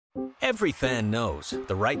Every fan knows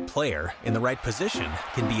the right player in the right position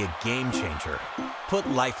can be a game changer. Put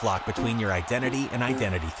LifeLock between your identity and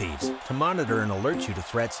identity thieves to monitor and alert you to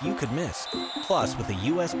threats you could miss. Plus, with a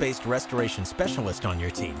U.S.-based restoration specialist on your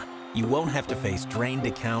team, you won't have to face drained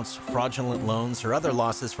accounts, fraudulent loans, or other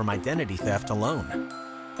losses from identity theft alone.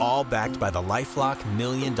 All backed by the LifeLock $1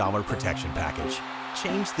 Million Protection Package.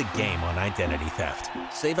 Change the game on identity theft.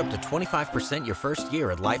 Save up to 25% your first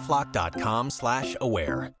year at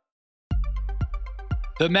LifeLock.com/aware.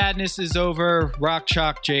 The madness is over. Rock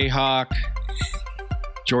Chalk Jayhawk.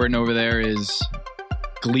 Jordan over there is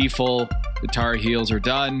gleeful. The Tar Heels are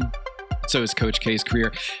done. So is Coach K's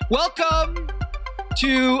career. Welcome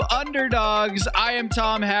to Underdogs. I am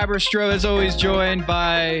Tom Haberstroh, as always, joined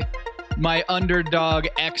by my underdog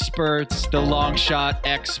experts, the long shot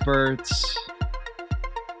experts,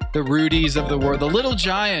 the Rudies of the world, the little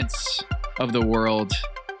giants of the world.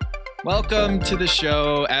 Welcome to the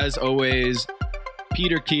show, as always,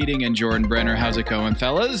 Peter Keating and Jordan Brenner. How's it going,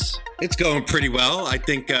 fellas? It's going pretty well. I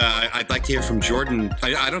think I'd like to hear from Jordan.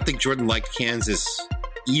 I don't think Jordan liked Kansas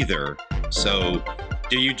either. So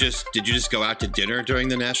did you just go out to dinner during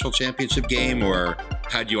the national championship game, or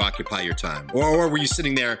how do you occupy your time? Or were you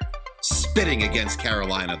sitting there spitting against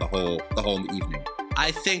Carolina the whole evening?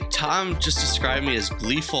 I think Tom just described me as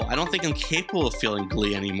gleeful. I don't think I'm capable of feeling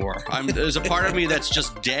glee anymore. There's a part of me that's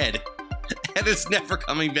just dead, and it's never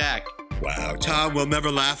coming back. Wow, Tom will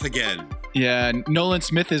never laugh again. Yeah, Nolan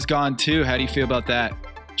Smith is gone too. How do you feel about that,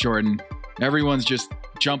 Jordan? Everyone's just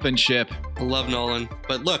jumping ship. I love Nolan.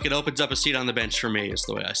 But look, it opens up a seat on the bench for me, is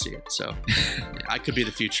the way I see it. So I could be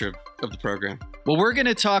the future of the program. Well, we're going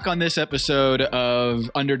to talk on this episode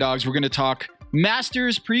of Underdogs. We're going to talk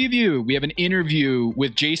Masters preview. We have an interview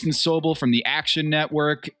with Jason Sobel from the Action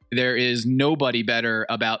Network. There is nobody better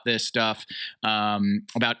about this stuff,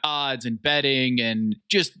 about odds and betting and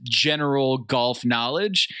just general golf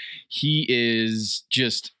knowledge. He is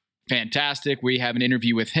just fantastic. We have an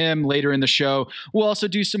interview with him later in the show. We'll also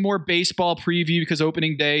do some more baseball preview because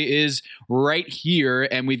opening day is right here,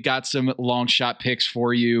 and we've got some long shot picks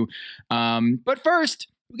for you. But first,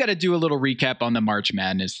 we got to do a little recap on the March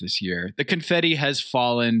Madness this year. The confetti has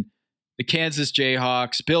fallen. The Kansas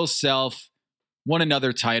Jayhawks, Bill Self, won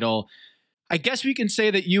another title. I guess we can say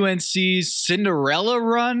that UNC's Cinderella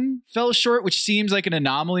run fell short, which seems like an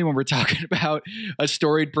anomaly when we're talking about a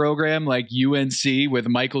storied program like UNC with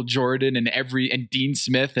Michael Jordan and Dean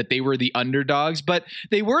Smith, that they were the underdogs. But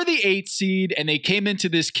they were the 8th seed, and they came into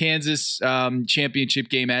this Kansas championship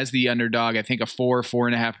game as the underdog. I think a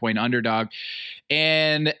 4.5 point underdog.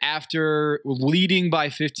 And after leading by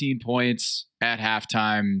 15 points at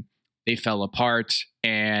halftime, they fell apart,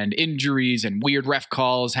 and injuries and weird ref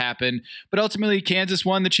calls happened. But ultimately, Kansas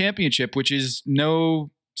won the championship, which is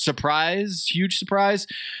no surprise, huge surprise.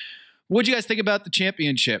 What do you guys think about the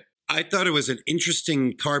championship? I thought it was an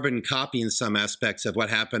interesting carbon copy in some aspects of what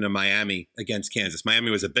happened in Miami against Kansas.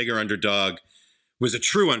 Miami was a bigger underdog, was a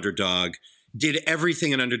true underdog, did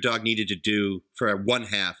everything an underdog needed to do for one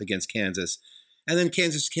half against Kansas. And then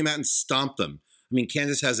Kansas came out and stomped them. I mean,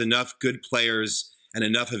 Kansas has enough good players and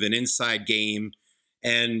enough of an inside game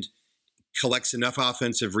and collects enough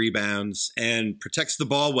offensive rebounds and protects the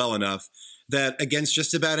ball well enough that against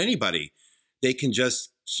just about anybody, they can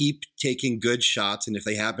just keep taking good shots. And if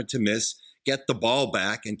they happen to miss, get the ball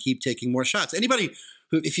back and keep taking more shots. Anybody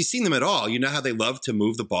who, if you've seen them at all, you know how they love to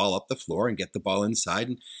move the ball up the floor and get the ball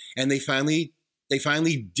inside. And they finally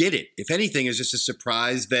did it. If anything, it's just a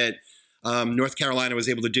surprise that North Carolina was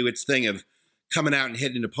able to do its thing of coming out and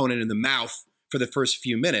hitting an opponent in the mouth for the first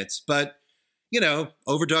few minutes. But,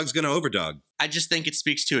 overdog's going to overdog. I just think it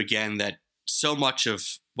speaks to, again, that so much of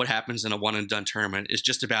what happens in a one-and-done tournament is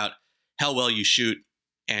just about how well you shoot,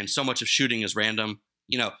 and so much of shooting is random.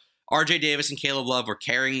 R.J. Davis and Caleb Love were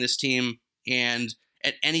carrying this team, and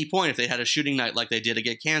at any point, if they had a shooting night like they did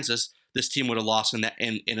against Kansas, this team would have lost in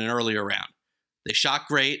an earlier round. They shot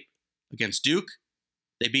great against Duke.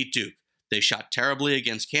 They beat Duke. They shot terribly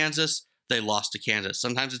against Kansas. They lost to Kansas.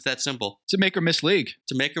 Sometimes it's that simple. It's a make or miss league.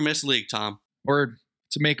 It's a make or miss league, Tom. Or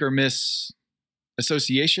it's a make or miss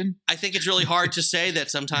association. I think it's really hard to say that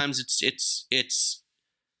sometimes it's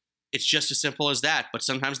just as simple as that. But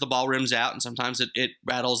sometimes the ball rims out and sometimes it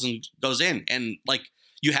rattles and goes in. And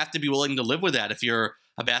you have to be willing to live with that if you're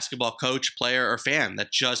a basketball coach, player, or fan.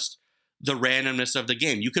 That's just the randomness of the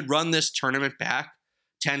game. You could run this tournament back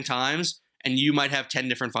 10 times and you might have 10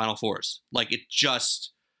 different Final Fours.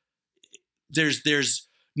 There's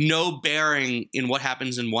no bearing in what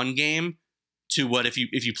happens in one game to what if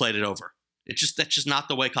you played it over. That's just not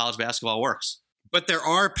the way college basketball works. But there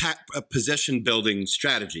are position building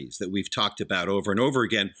strategies that we've talked about over and over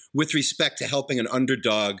again with respect to helping an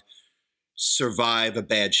underdog survive a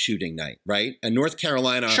bad shooting night, right? And North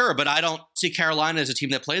Carolina... Sure, but I don't see Carolina as a team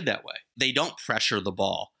that played that way. They don't pressure the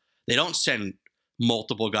ball. They don't send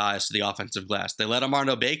multiple guys to the offensive glass. They let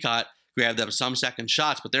Armando Bacot grab them some second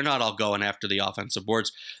shots, but they're not all going after the offensive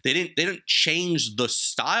boards. They didn't change the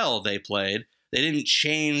style they played. They didn't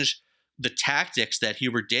change the tactics that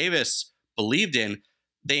Hubert Davis believed in.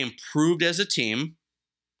 They improved as a team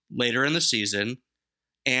later in the season,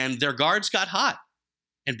 and their guards got hot.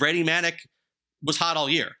 And Brady Manick was hot all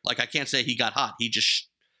year. Like, I can't say he got hot. He just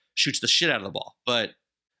shoots the shit out of the ball. But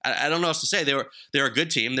I don't know what else to say. They're a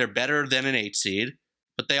good team. They're better than an 8 seed.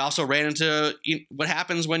 But they also ran into what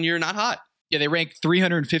happens when you're not hot. Yeah, they rank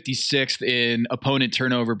 356th in opponent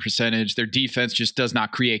turnover percentage. Their defense just does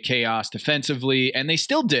not create chaos defensively, and they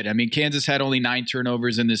still did. I mean, Kansas had only 9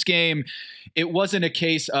 turnovers in this game. It wasn't a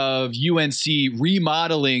case of UNC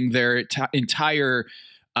remodeling their entire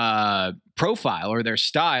profile or their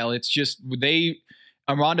style. It's just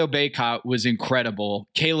Armando Bacot was incredible.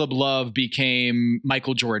 Caleb Love became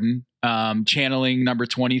Michael Jordan, channeling number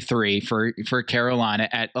 23 for Carolina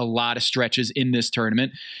at a lot of stretches in this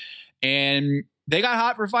tournament. And they got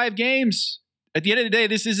hot for 5 games. At the end of the day,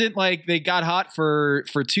 this isn't like they got hot for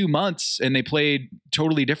 2 months and they played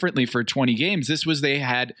totally differently for 20 games. They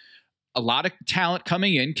had a lot of talent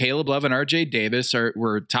coming in. Caleb Love and RJ Davis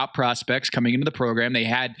were top prospects coming into the program. They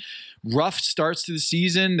had rough starts to the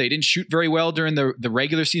season. They didn't shoot very well during the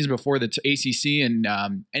regular season before the ACC and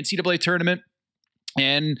NCAA tournament.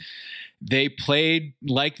 And they played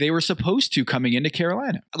like they were supposed to coming into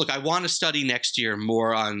Carolina. Look, I want to study next year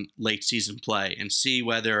more on late season play and see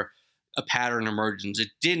whether a pattern emerges. It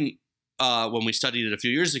didn't when we studied it a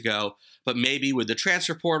few years ago, but maybe with the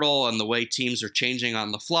transfer portal and the way teams are changing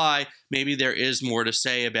on the fly, maybe there is more to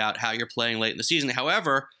say about how you're playing late in the season.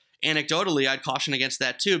 However, anecdotally, I'd caution against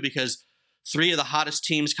that too, because 3 of the hottest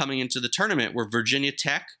teams coming into the tournament were Virginia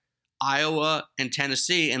Tech, Iowa, and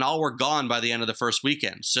Tennessee, and all were gone by the end of the first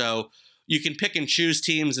weekend. So you can pick and choose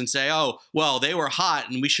teams and say, oh, well, they were hot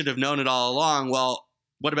and we should have known it all along. Well,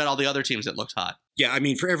 what about all the other teams that looked hot? Yeah, I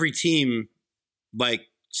mean, for every team like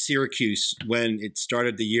Syracuse, when it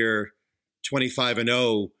started the year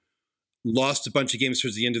 25-0, lost a bunch of games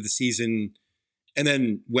towards the end of the season, and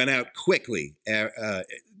then went out quickly.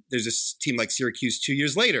 There's this team like Syracuse 2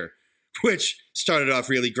 years later, which started off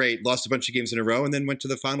really great, lost a bunch of games in a row, and then went to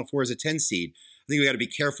the Final Four as a 10 seed. I think we got to be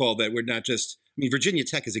careful that we're not just – I mean, Virginia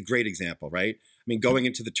Tech is a great example, right? I mean, going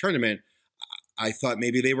into the tournament, I thought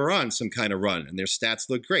maybe they were on some kind of run, and their stats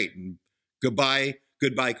looked great. And goodbye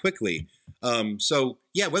quickly. So,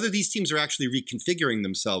 yeah, whether these teams are actually reconfiguring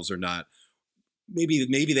themselves or not,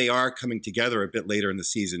 maybe they are coming together a bit later in the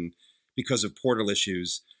season because of portal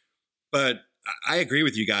issues. But I agree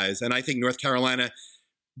with you guys, and I think North Carolina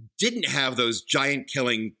didn't have those giant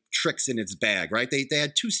killing tricks in its bag, right? They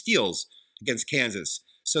had 2 steals against Kansas,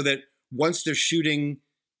 so that once their shooting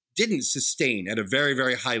didn't sustain at a very,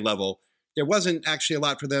 very high level, there wasn't actually a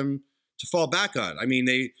lot for them to fall back on. I mean,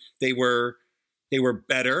 they were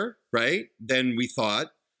better, right, than we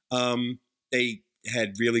thought. They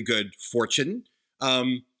had really good fortune.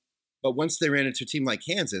 But once they ran into a team like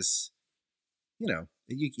Kansas,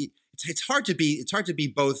 it's hard to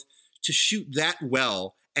be both to shoot that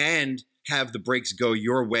well and have the breaks go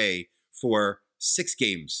your way for 6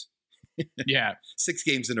 games. Yeah. 6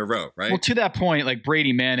 games in a row, right? Well, to that point, like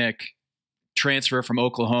Brady Manick, transfer from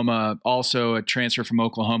Oklahoma, also a transfer from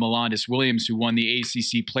Oklahoma, Londis Williams, who won the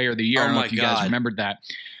ACC Player of the Year. I don't know if you guys remembered that.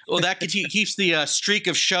 Well, that keeps the streak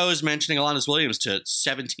of shows mentioning Londis Williams to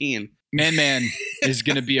 17. Man is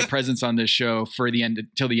going to be a presence on this show for the end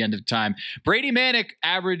till the end of time. Brady Manick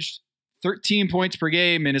averaged 13 points per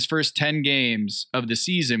game in his first 10 games of the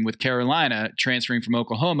season with Carolina, transferring from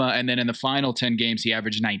Oklahoma. And then in the final 10 games, he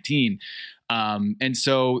averaged 19. And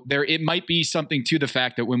so it might be something to the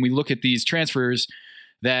fact that when we look at these transfers,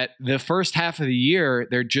 that the first half of the year,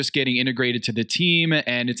 they're just getting integrated to the team.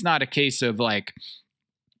 And it's not a case of like,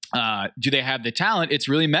 do they have the talent? It's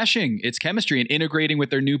really meshing. It's chemistry and integrating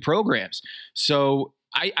with their new programs. So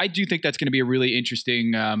I do think that's going to be a really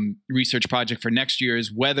interesting research project for next year,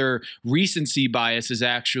 is whether recency bias is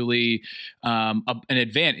actually an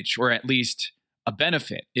advantage, or at least a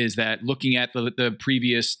benefit, is that looking at the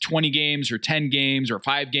previous 20 games or 10 games or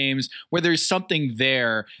 5 games where there's something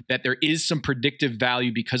there that there is some predictive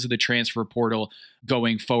value because of the transfer portal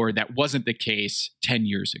going forward that wasn't the case 10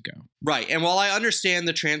 years ago. Right. And while I understand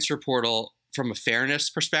the transfer portal from a fairness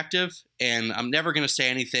perspective, and I'm never going to say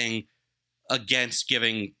anything against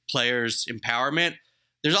giving players empowerment,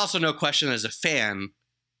 there's also no question as a fan,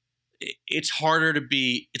 it's harder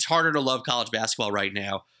to love college basketball right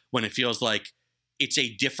now when it feels like it's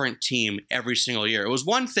a different team every single year. It was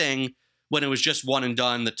one thing when it was just one and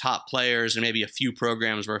done, the top players and maybe a few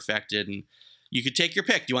programs were affected, and you could take your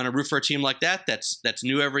pick. Do you want to root for a team like that that's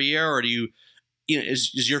new every year, or do you know,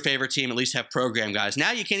 is your favorite team at least have program guys?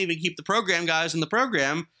 Now you can't even keep the program guys in the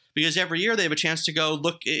program because every year they have a chance to go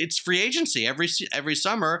look. It's free agency every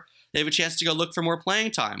summer. They have a chance to go look for more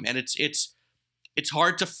playing time, and it's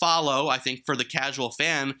hard to follow, I think, for the casual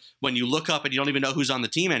fan when you look up and you don't even know who's on the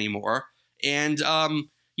team anymore. And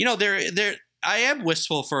you know, I am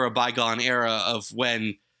wistful for a bygone era of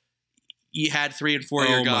when you had 3 and 4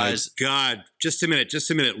 year guys. Oh my God! Just a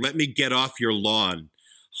minute. Let me get off your lawn.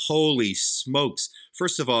 Holy smokes!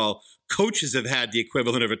 First of all, coaches have had the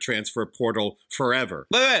equivalent of a transfer portal forever.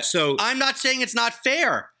 Wait. So I'm not saying it's not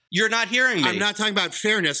fair. You're not hearing me. I'm not talking about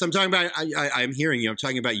fairness. I'm talking about, I'm hearing you. I'm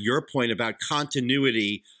talking about your point about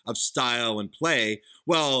continuity of style and play.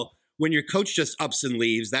 Well, when your coach just ups and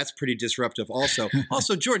leaves, that's pretty disruptive also.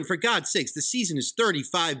 Also, Jordan, for God's sakes, the season is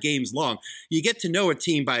 35 games long. You get to know a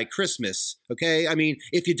team by Christmas, okay? I mean,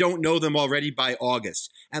 if you don't know them already by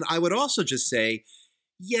August. And I would also just say,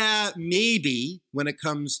 yeah, maybe when it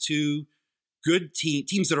comes to good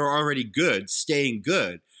teams that are already good, staying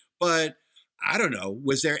good. But I don't know.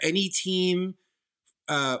 Was there any team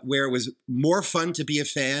where it was more fun to be a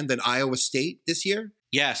fan than Iowa State this year?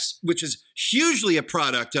 Yes. Which is hugely a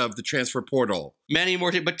product of the transfer portal. Many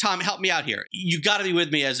more teams. But Tom, help me out here. You got to be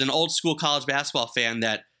with me as an old school college basketball fan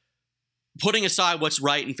that putting aside what's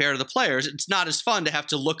right and fair to the players, it's not as fun to have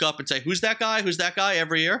to look up and say, who's that guy? Who's that guy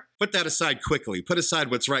every year? Put that aside quickly. Put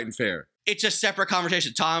aside what's right and fair. It's a separate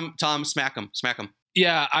conversation. Tom, smack him.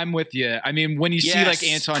 Yeah, I'm with you. I mean, when you see like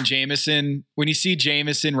Anton Jamison, when you see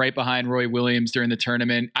Jamison right behind Roy Williams during the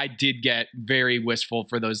tournament, I did get very wistful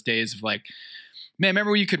for those days of like, man,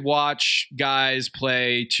 remember when you could watch guys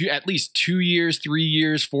play at least 2 years, 3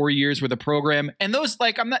 years, 4 years with a program, and those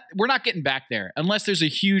like we're not getting back there unless there's a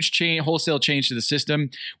huge wholesale change to the system,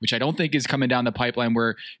 which I don't think is coming down the pipeline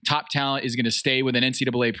where top talent is going to stay with an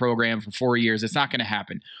NCAA program for 4 years. It's not going to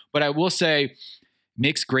happen. But I will say,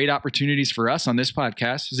 makes great opportunities for us on this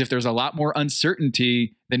podcast is if there's a lot more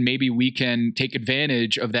uncertainty, then maybe we can take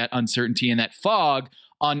advantage of that uncertainty and that fog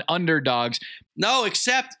on underdogs. No,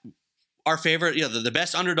 except our favorite, the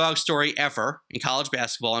best underdog story ever in college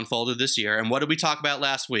basketball unfolded this year. And what did we talk about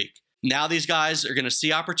last week? Now these guys are going to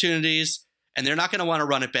see opportunities and they're not going to want to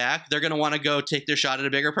run it back. They're going to want to go take their shot at a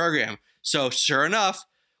bigger program. So sure enough,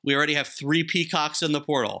 we already have 3 peacocks in the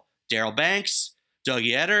portal. Daryl Banks,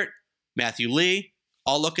 Dougie Eddert, Matthew Lee,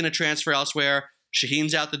 all looking to transfer elsewhere.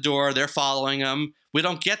 Shaheen's out the door. They're following him. We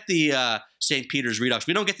don't get the St. Peter's Redux.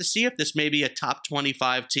 We don't get to see if this may be a top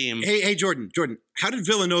 25 team. Hey, Jordan, how did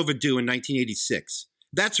Villanova do in 1986?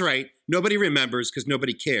 That's right. Nobody remembers because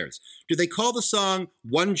nobody cares. Do they call the song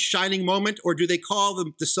One Shining Moment, or do they call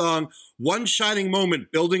the song One Shining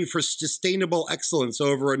Moment, Building for Sustainable Excellence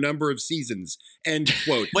Over a Number of Seasons? End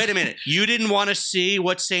quote. Wait a minute. You didn't want to see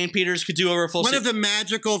what St. Peter's could do over a full season? One of the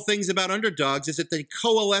magical things about underdogs is that they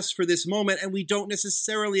coalesce for this moment, and we don't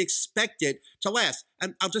necessarily expect it to last.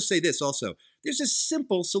 And I'll just say this also. There's a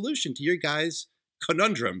simple solution to your guys'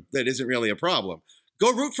 conundrum that isn't really a problem.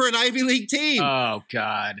 Go root for an Ivy League team. Oh,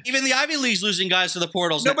 God. Even the Ivy League's losing guys to the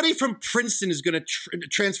portals. Nobody from Princeton is going to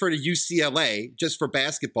transfer to UCLA just for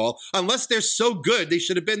basketball. Unless they're so good, they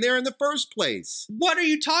should have been there in the first place. What are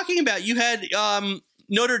you talking about? You had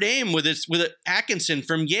Notre Dame with Atkinson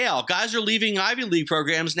from Yale. Guys are leaving Ivy League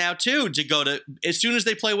programs now, too, to go to – as soon as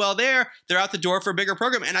they play well there, they're out the door for a bigger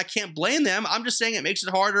program. And I can't blame them. I'm just saying it makes it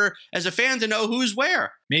harder as a fan to know who's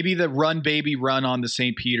where. Maybe the run, baby, run on the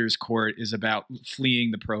St. Peter's court is about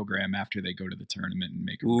fleeing the program after they go to the tournament and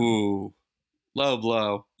make a run. Ooh, low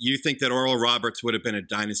blow. You think that Oral Roberts would have been a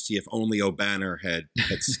dynasty if only O'Banner had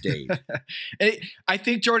stayed? I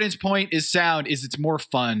think Jordan's point is sound, is it's more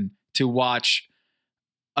fun to watch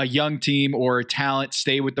a young team or talent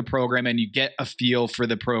stay with the program and you get a feel for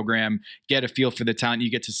the program, get a feel for the talent. You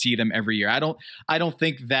get to see them every year. I don't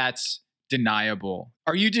think that's deniable.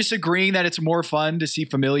 Are you disagreeing that it's more fun to see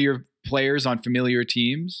familiar players on familiar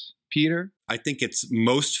teams, Peter? I think it's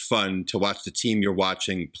most fun to watch the team you're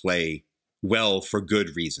watching play well for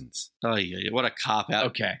good reasons. Oh, yeah. What a cop-out.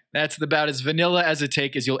 Okay. That's about as vanilla as a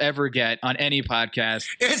take as you'll ever get on any podcast.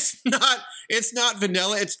 It's not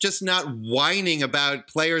vanilla. It's just not whining about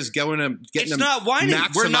players getting It's them not whining.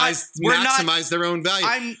 maximize their own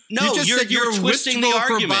value. You're twisting the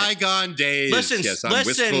argument. For bygone days. Listen, yes, I'm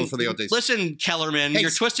wistful for the old days. Listen, Kellerman, you're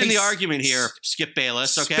twisting the argument here, Skip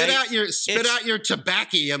Bayless. Okay, spit out your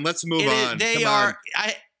tobacco and let's move on.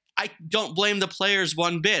 I don't blame the players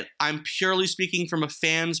one bit. I'm purely speaking from a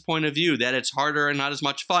fan's point of view that it's harder and not as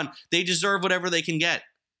much fun. They deserve whatever they can get.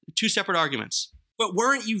 Two separate arguments. But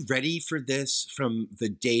weren't you ready for this from the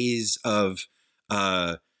days of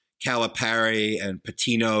Calipari and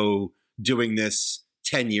Patino doing this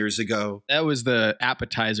 10 years ago? That was the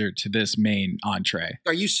appetizer to this main entree.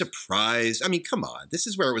 Are you surprised? I mean, come on. This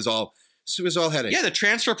is where it was all heading. Yeah, the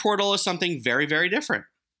transfer portal is something very, very different.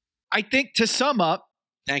 I think to sum up,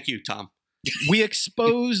 thank you, Tom. We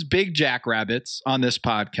expose big jackrabbits on this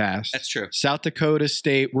podcast. That's true. South Dakota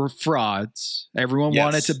State were frauds. Everyone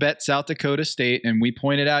wanted to bet South Dakota State, and we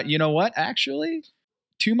pointed out, you know what? Actually,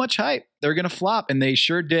 too much hype. They're going to flop, and they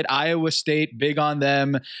sure did. Iowa State, big on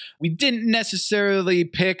them. We didn't necessarily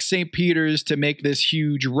pick St. Peter's to make this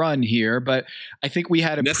huge run here, but I think we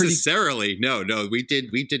had a No, we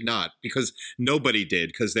did not, because nobody did,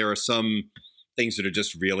 because there are some things that are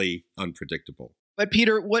just really unpredictable. But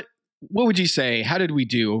Peter, what would you say? How did we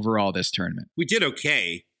do overall this tournament? We did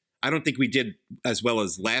okay. I don't think we did as well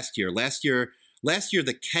as last year. Last year,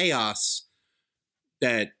 the chaos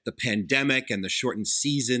that the pandemic and the shortened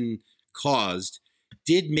season caused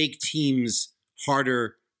did make teams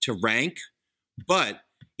harder to rank, but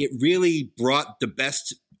it really brought the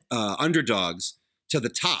best underdogs to the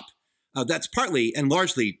top. That's partly and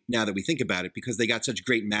largely, now that we think about it, because they got such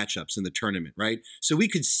great matchups in the tournament, right? So we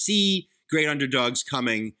could see great underdogs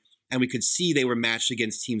coming, and we could see they were matched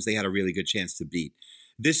against teams they had a really good chance to beat.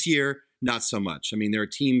 This year, not so much. I mean, there are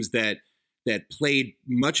teams that played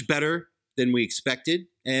much better than we expected,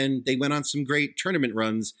 and they went on some great tournament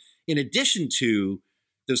runs, in addition to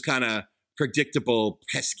those kind of predictable,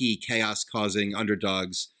 pesky, chaos-causing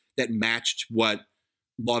underdogs that matched what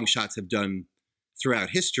long shots have done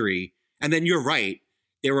throughout history. And then you're right,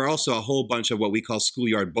 there were also a whole bunch of what we call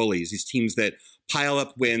schoolyard bullies, these teams that pile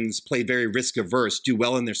up wins, play very risk-averse, do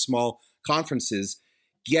well in their small conferences,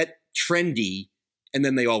 get trendy, and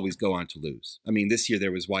then they always go on to lose. I mean, this year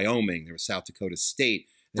there was Wyoming, there was South Dakota State,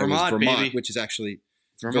 there was Vermont, baby. Which is actually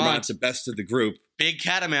Vermont's the best of the group. Big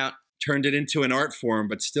catamount. Turned it into an art form,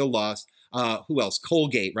 but still lost. Who else?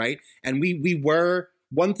 Colgate, right? And we were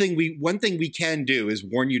one thing we can do is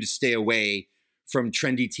warn you to stay away from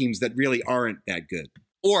trendy teams that really aren't that good.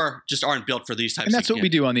 Or just aren't built for these types of games. And that's what we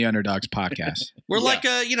do on the Underdogs podcast. We're like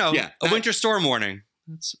a winter storm warning.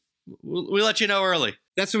 We let you know early.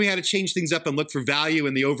 That's when we had to change things up and look for value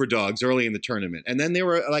in the overdogs early in the tournament. And then there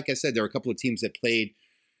were, like I said, there were a couple of teams that played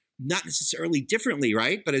not necessarily differently,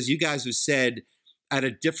 right? But as you guys have said, at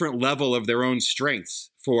a different level of their own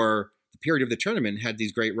strengths for the period of the tournament, had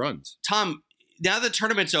these great runs. Tom, now the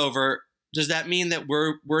tournament's over, does that mean that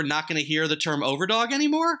we're not going to hear the term overdog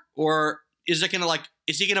anymore? Or is it going to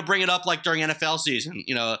is he going to bring it up like during NFL season?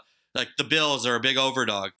 You know, like the Bills are a big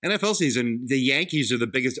overdog. NFL season, the Yankees are the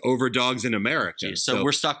biggest overdogs in America. Jeez, so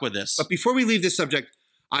we're stuck with this. But before we leave this subject,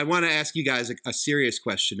 I want to ask you guys a serious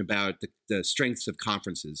question about the strengths of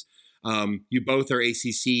conferences. You both are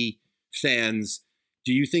ACC fans.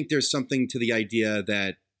 Do you think there's something to the idea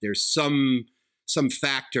that there's some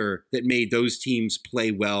factor that made those teams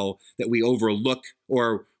play well that we overlook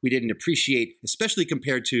or we didn't appreciate, especially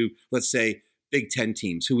compared to, let's say, Big Ten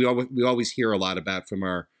teams, who we always hear a lot about from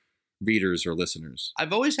our readers or listeners?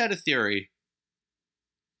 I've always had a theory.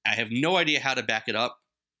 I have no idea how to back it up.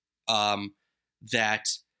 That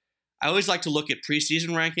I always like to look at preseason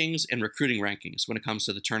rankings and recruiting rankings when it comes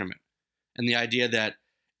to the tournament. And the idea that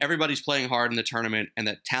everybody's playing hard in the tournament and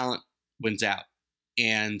that talent wins out.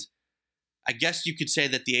 And I guess you could say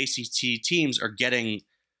that the ACC teams are getting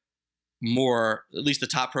more, at least the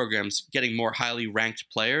top programs, getting more highly ranked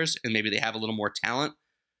players, and maybe they have a little more talent.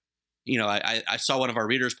 You know, I saw one of our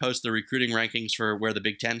readers post the recruiting rankings for where the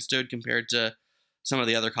Big Ten stood compared to some of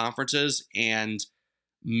the other conferences, and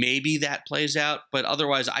maybe that plays out. But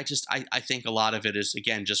otherwise, I think a lot of it is,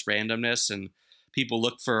 again, just randomness, and people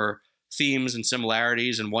look for themes and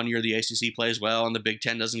similarities, and one year the ACC plays well and the Big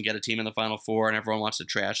Ten doesn't get a team in the Final Four, and everyone wants to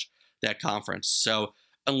trash that conference. So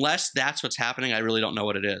unless that's what's happening, I really don't know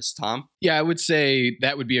what it is. Tom? Yeah, I would say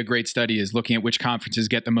that would be a great study, is looking at which conferences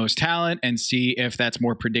get the most talent and see if that's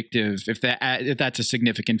more predictive, if that's a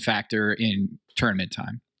significant factor in tournament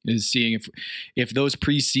time, is seeing if those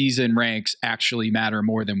preseason ranks actually matter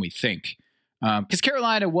more than we think. Because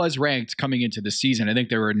Carolina was ranked coming into the season. I think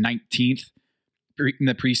they were 19th in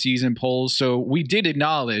the preseason polls. So we did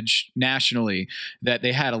acknowledge nationally that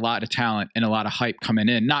they had a lot of talent and a lot of hype coming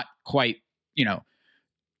in. Not quite,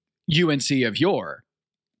 UNC of yore.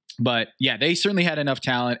 But yeah, they certainly had enough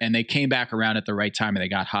talent and they came back around at the right time and they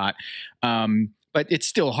got hot. But it's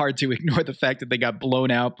still hard to ignore the fact that they got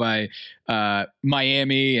blown out by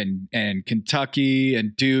Miami and Kentucky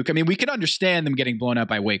and Duke. I mean, we could understand them getting blown out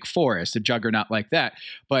by Wake Forest, a juggernaut like that.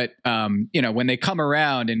 But, when they come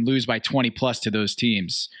around and lose by 20 plus to those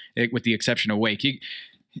teams, with the exception of Wake,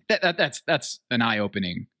 that's an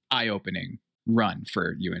eye-opening run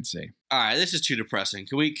for UNC. All right, this is too depressing.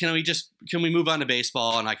 Can we move on to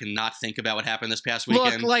baseball and I can not think about what happened this past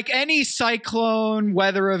weekend? Look, like any cyclone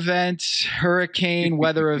weather event, hurricane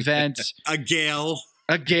weather event, a gale,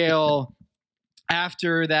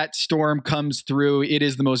 after that storm comes through, it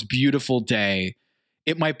is the most beautiful day.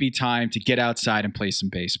 It might be time to get outside and play some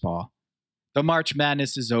baseball. The March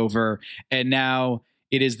Madness is over, and now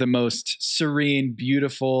it is the most serene,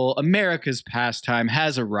 beautiful, America's pastime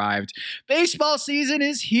has arrived. Baseball season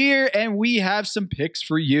is here, and we have some picks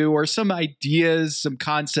for you, or some ideas, some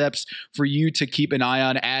concepts for you to keep an eye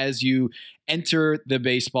on as you enter the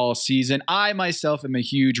baseball season. I myself am a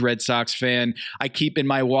huge Red Sox fan. I keep in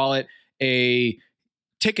my wallet a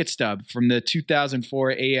ticket stub from the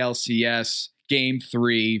 2004 ALCS Game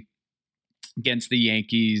 3 against the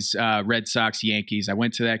Yankees, Red Sox Yankees. I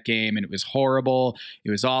went to that game and it was horrible.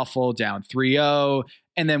 It was awful, down 3-0.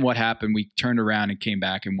 And then what happened? We turned around and came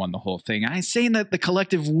back and won the whole thing. I'm saying that the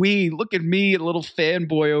collective we, look at me, a little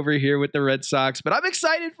fanboy over here with the Red Sox, but I'm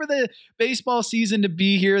excited for the baseball season to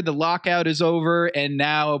be here. The lockout is over. And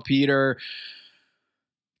now, Peter,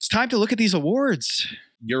 it's time to look at these awards.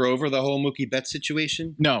 You're over the whole Mookie Betts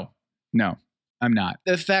situation? No, I'm not.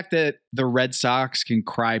 The fact that the Red Sox can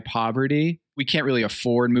cry poverty, we can't really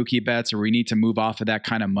afford Mookie Betts, or we need to move off of that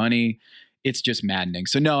kind of money. It's just maddening.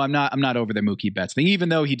 So no, I'm not over the Mookie Betts thing, even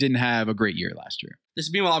though he didn't have a great year last year.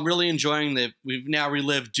 Meanwhile, I'm really enjoying that we've now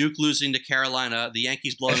relived Duke losing to Carolina, the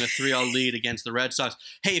Yankees blowing a 3-0 lead against the Red Sox.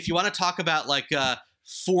 Hey, if you want to talk about like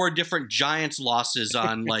 4 different Giants losses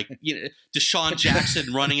on Deshaun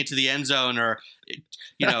Jackson running into the end zone, or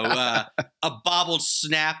a bobbled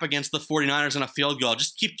snap against the 49ers on a field goal.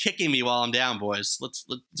 Just keep kicking me while I'm down, boys.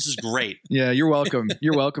 This is great. Yeah, you're welcome.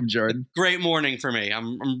 You're welcome, Jordan. Great morning for me.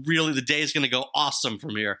 I'm really, the day is going to go awesome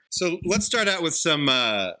from here. So let's start out with some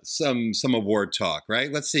award talk,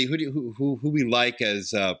 right? Let's see who we like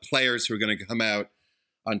as players who are going to come out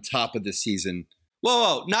on top of the season.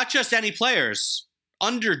 Whoa, not just any players.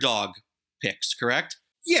 Underdog picks, correct?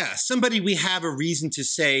 Yeah, somebody we have a reason to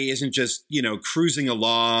say isn't just, cruising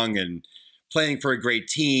along and playing for a great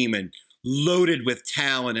team and loaded with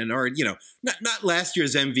talent and not last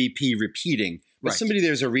year's MVP repeating, but right. Somebody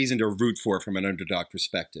there's a reason to root for from an underdog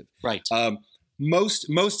perspective. Right. Most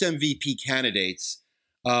MVP candidates,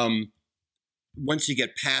 once you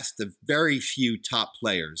get past the very few top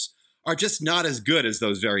players, are just not as good as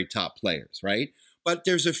those very top players, right? But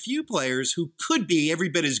there's a few players who could be every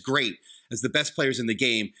bit as great as the best players in the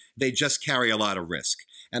game. They just carry a lot of risk.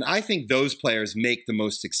 And I think those players make the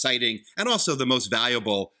most exciting and also the most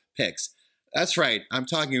valuable picks. That's right. I'm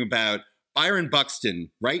talking about Byron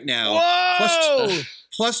Buxton right now.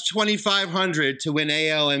 Plus 2,500 to win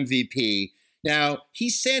AL MVP. Now,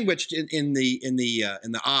 he's sandwiched in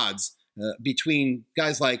the odds between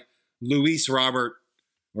guys like Luis Robert,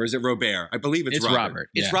 or is it Robert? I believe it's Robert.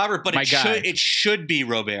 It's yeah. Robert, but it should be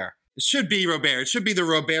Robert. It should be Robert. It should be the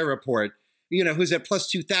Robert report. Who's at plus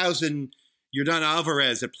 2,000. Yordan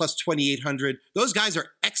Alvarez at plus 2,800. Those guys are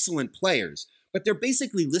excellent players, but they're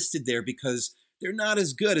basically listed there because they're not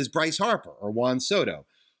as good as Bryce Harper or Juan Soto.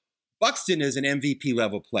 Buxton is an MVP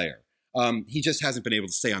level player. He just hasn't been able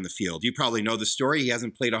to stay on the field. You probably know the story. He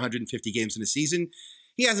hasn't played 150 games in a season.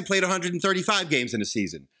 He hasn't played 135 games in a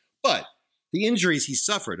season. But the injuries he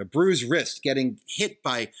suffered, a bruised wrist, getting hit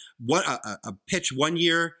by a pitch one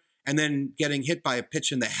year, and then getting hit by a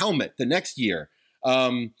pitch in the helmet the next year,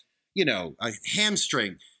 a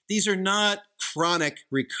hamstring. These are not chronic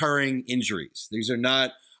recurring injuries. These are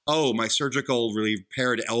not, my surgical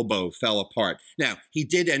repaired elbow fell apart. Now, he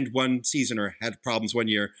did end one season or had problems one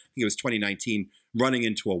year. I think it was 2019, running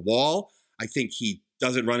into a wall. I think he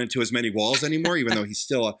doesn't run into as many walls anymore, even though he's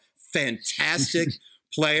still a fantastic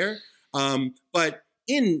player. But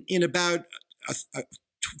in about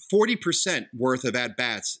 40% worth of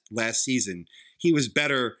at-bats last season, he was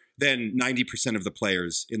better than 90% of the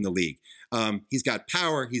players in the league. He's got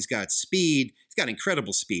power. He's got speed. He's got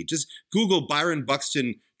incredible speed. Just Google Byron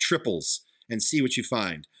Buxton triples and see what you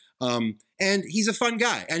find. And And he's a fun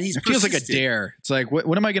guy, and he's it feels like a persistent. dare. It's like,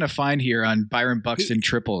 what am I going to find here on Byron Buxton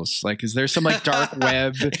triples? Like, is there some like dark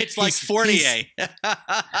web? It's like Fournier.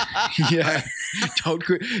 Yeah. Don't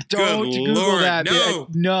Google Lord, that.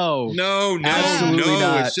 no. No, absolutely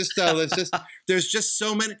not. It's just there's just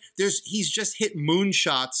so many. He's just hit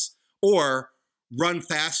moonshots or run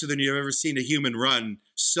faster than you've ever seen a human run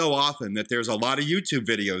so often that there's a lot of YouTube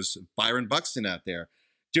videos of Byron Buxton out there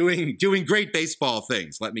doing great baseball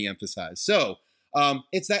things. Let me emphasize. So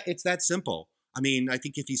it's that simple. I mean, I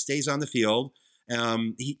think if he stays on the field,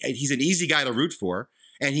 he's an easy guy to root for,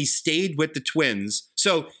 and he stayed with the Twins.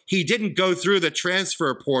 So he didn't go through the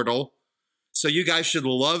transfer portal. So you guys should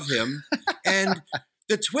love him. And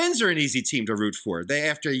the Twins are an easy team to root for. They,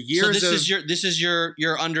 after years this is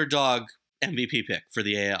your underdog MVP pick for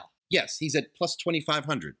the AL. Yes, he's at plus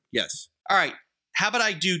 2,500. Yes. All right. How about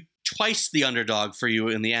I do twice the underdog for you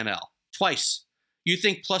in the NL? Twice. You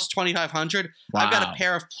think plus 2,500? Wow. I've got a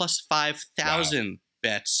pair of plus 5,000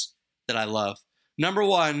 bets that I love. Number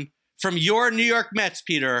one, from your New York Mets,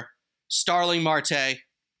 Peter, Starling Marte.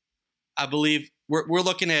 I believe we're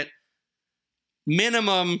looking at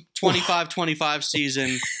minimum 25-25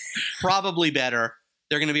 season, probably better.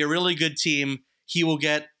 They're going to be a really good team. He will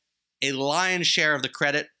get a lion's share of the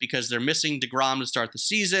credit because they're missing DeGrom to start the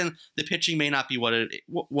season. The pitching may not be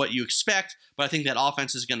what you expect, but I think that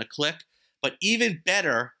offense is going to click. But even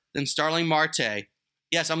better than Starling Marte,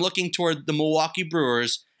 yes, I'm looking toward the Milwaukee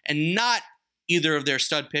Brewers and not either of their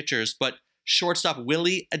stud pitchers, but shortstop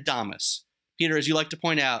Willie Adames. Peter, as you like to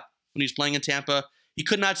point out, when he was playing in Tampa, he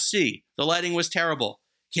could not see. The lighting was terrible.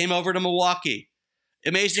 Came over to Milwaukee.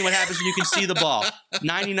 Amazing what happens when you can see the ball.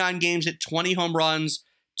 99 games at 20 home runs,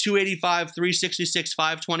 285, 366,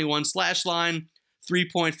 521 slash line,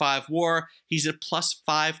 3.5 WAR. He's at plus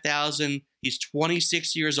 5,000. He's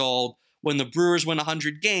 26 years old. When the Brewers win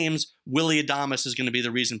 100 games, Willie Adames is going to be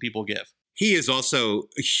the reason people give. He is also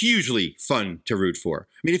hugely fun to root for.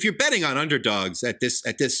 I mean, if you're betting on underdogs at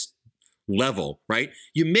this level, right,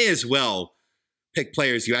 you may as well pick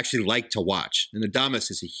players you actually like to watch. And Adames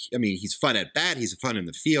he's fun at bat. He's fun in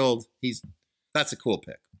the field. That's a cool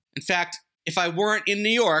pick. In fact, if I weren't in New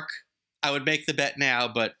York, I would make the bet now,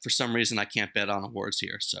 but for some reason I can't bet on awards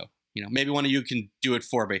here. So, maybe one of you can do it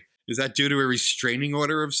for me. Is that due to a restraining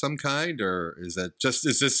order of some kind, or is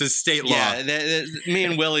this a state law? Yeah, me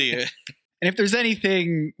and Willie. And if there's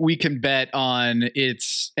anything we can bet on,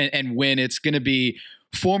 and win, it's going to be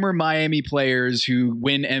former Miami players who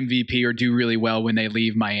win MVP or do really well when they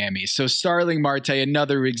leave Miami. So Starling Marte,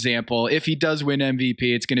 another example. If he does win MVP,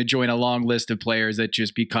 it's going to join a long list of players that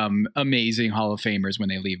just become amazing Hall of Famers when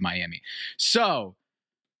they leave Miami. So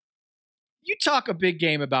you talk a big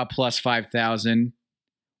game about plus 5,000.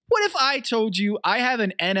 What if I told you I have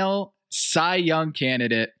an NL Cy Young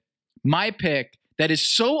candidate, my pick, that is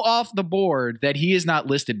so off the board that he is not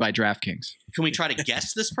listed by DraftKings? Can we try to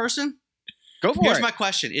guess this person? Go for it. Here's my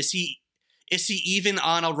question. Is he even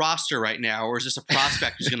on a roster right now, or is this a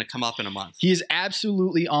prospect who's going to come up in a month? He is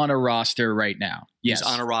absolutely on a roster right now. Yes. He's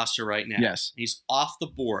on a roster right now. Yes. He's off the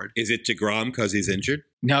board. Is it DeGrom because he's injured?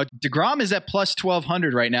 No, DeGrom is at plus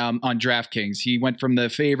 1,200 right now on DraftKings. He went from the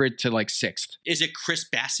favorite to like sixth. Is it Chris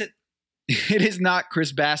Bassett? It is not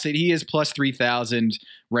Chris Bassett. He is plus 3,000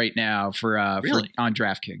 right now for on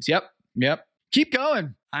DraftKings. Yep. Keep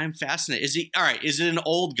going. I'm fascinated. All right, is it an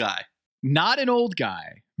old guy? Not an old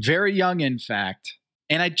guy. Very young, in fact.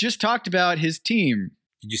 And I just talked about his team.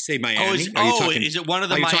 Did you say Miami? Is it one of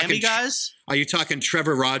the Miami guys? Are you talking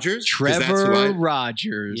Trevor Rogers? Trevor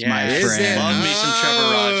Rogers, my friend. Love me some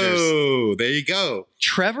Trevor Rogers. Oh, there you go.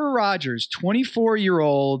 Trevor Rogers,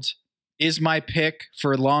 24-year-old, is my pick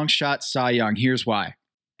for long shot Cy Young. Here's why.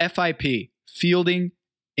 FIP, fielding,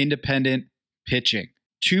 independent, pitching.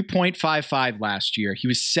 2.55 last year. He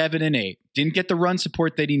was 7-8. Didn't get the run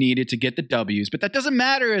support that he needed to get the W's, but that doesn't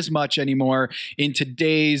matter as much anymore in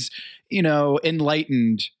today's,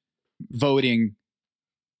 enlightened voting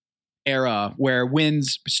era where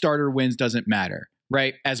starter wins doesn't matter,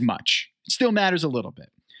 right? As much. It still matters a little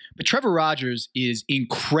bit. But Trevor Rogers is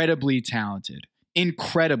incredibly talented.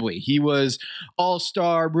 Incredibly. He was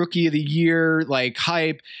all-star, rookie of the year, like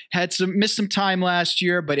hype, missed some time last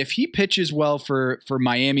year, but if he pitches well for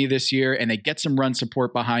Miami this year and they get some run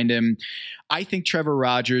support behind him, I think Trevor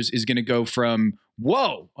Rogers is going to go from,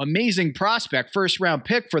 whoa, amazing prospect, first round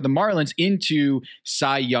pick for the Marlins into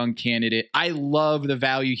Cy Young candidate. I love the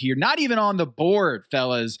value here. Not even on the board,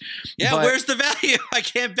 fellas. Yeah, where's the value? I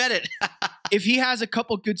can't bet it. If he has a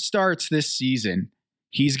couple good starts this season,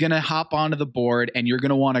 he's going to hop onto the board and you're going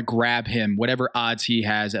to want to grab him, whatever odds he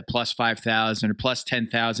has at plus 5,000 or plus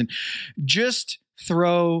 10,000. Just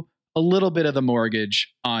throw a little bit of the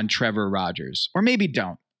mortgage on Trevor Rogers, or maybe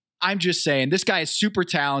don't. I'm just saying this guy is super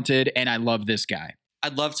talented, and I love this guy.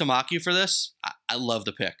 I'd love to mock you for this. I love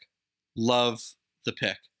the pick. Love the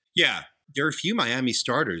pick. Yeah, there are a few Miami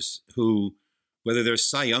starters who, whether they're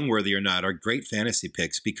Cy Young worthy or not, are great fantasy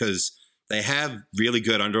picks because they have really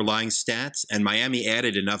good underlying stats, and Miami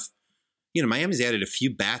added enough. Miami's added a few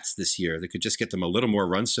bats this year that could just get them a little more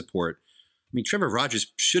run support. I mean, Trevor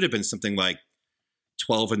Rogers should have been something like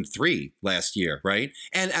 12-3 last year, right?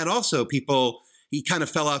 And also he kind of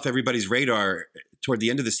fell off everybody's radar toward the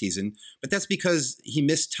end of the season, but that's because he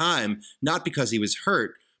missed time, not because he was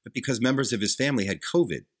hurt, but because members of his family had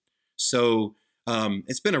COVID. So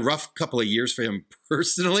it's been a rough couple of years for him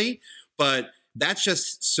personally, but that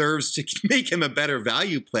just serves to make him a better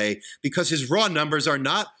value play because his raw numbers are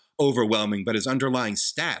not overwhelming, but his underlying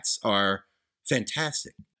stats are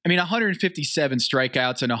fantastic. I mean, 157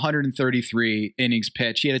 strikeouts and 133 innings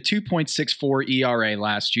pitched. He had a 2.64 ERA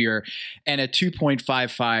last year and a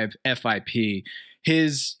 2.55 FIP.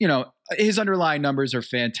 His underlying numbers are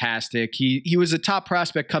fantastic. He was a top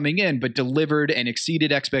prospect coming in, but delivered and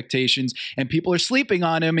exceeded expectations. And people are sleeping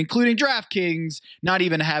on him, including DraftKings, not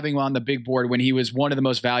even having him on the big board when he was one of the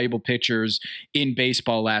most valuable pitchers in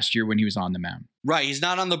baseball last year when he was on the mound. Right. He's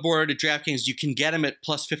not on the board at DraftKings. You can get him at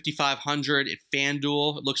plus 5,500 at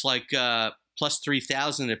FanDuel. It looks like plus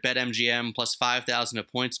 3,000 at BetMGM, plus 5,000 at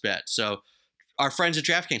PointsBet. So our friends at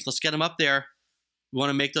DraftKings, let's get him up there. We want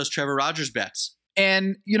to make those Trevor Rogers bets.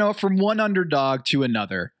 And, from one underdog to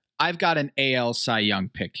another, I've got an AL Cy Young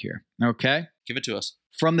pick here. Okay? Give it to us.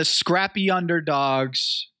 From the scrappy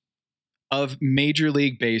underdogs of Major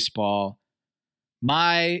League Baseball,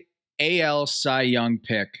 my AL Cy Young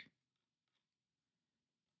pick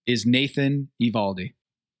is Nathan Eovaldi.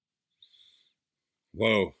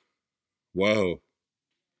 Whoa.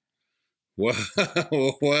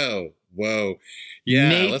 Yeah,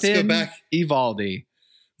 Nathan let's go back. Eovaldi.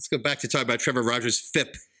 Let's go back to talk about Trevor Rogers'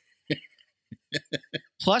 FIP.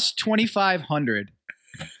 Plus 2,500.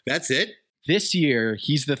 That's it? This year,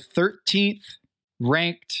 he's the 13th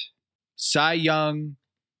ranked Cy Young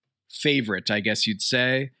favorite, I guess you'd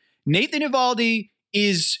say. Nathan Eovaldi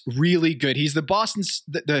is really good. He's the Boston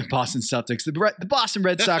Celtics, the Boston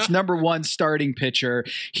Red Sox number one starting pitcher.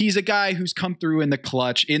 He's a guy who's come through in the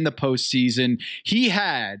clutch in the postseason. He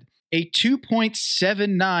had a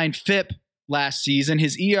 2.79 FIP last season.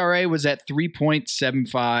 His ERA was at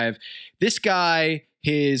 3.75. This guy,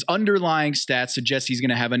 his underlying stats suggest he's going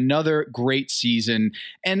to have another great season.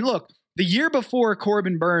 And look, the year before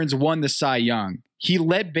Corbin Burns won the Cy Young, he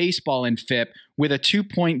led baseball in FIP with a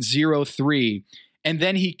 2.03, and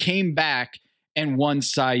then he came back and won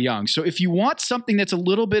Cy Young. So if you want something that's a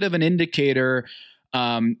little bit of an indicator,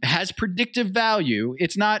 has predictive value,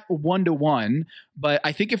 it's not 1-to-1, but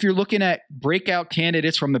I think if you're looking at breakout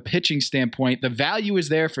candidates from the pitching standpoint, the value is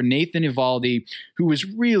there for Nathan Eovaldi, who was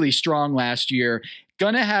really strong last year.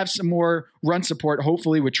 Going to have some more run support,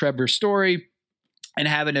 hopefully, with Trevor Story, and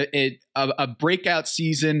having a breakout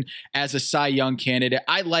season as a Cy Young candidate.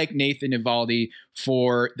 I like Nathan Eovaldi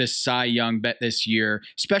for the Cy Young bet this year,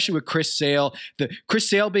 especially with Chris Sale. The Chris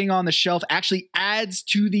Sale being on the shelf actually adds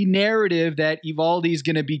to the narrative that Eovaldi is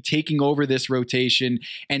going to be taking over this rotation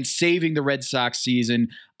and saving the Red Sox season.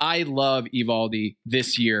 I love Eovaldi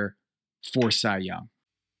this year for Cy Young.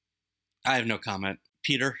 I have no comment.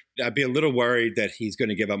 Peter? I'd be a little worried that he's going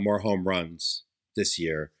to give up more home runs this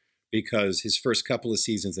year, because his first couple of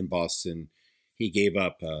seasons in Boston, he gave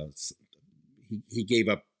up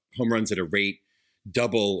home runs at a rate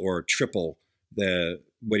double or triple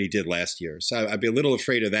what he did last year. So I'd be a little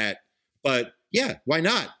afraid of that. But yeah, why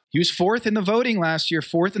not? He was fourth in the voting last year,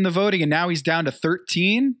 and now he's down to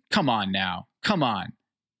 13. Come on now. Come on.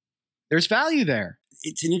 There's value there.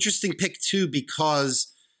 It's an interesting pick too,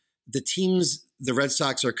 because the teams the Red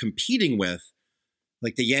Sox are competing with,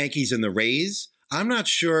 like the Yankees and the Rays, I'm not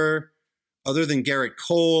sure, other than Garrett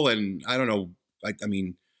Cole, and I don't know, I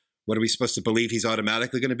mean, what are we supposed to believe? He's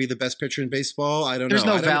automatically going to be the best pitcher in baseball? I don't know. There's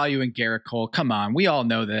no value in Garrett Cole. Come on. We all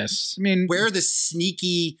know this. I mean, where are the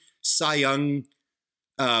sneaky Cy Young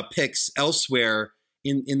picks elsewhere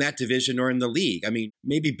in that division or in the league? I mean,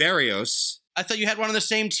 maybe Berrios. I thought you had one on the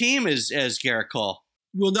same team as Garrett Cole.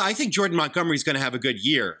 Well, no, I think Jordan Montgomery's going to have a good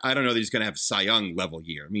year. I don't know that he's going to have a Cy Young level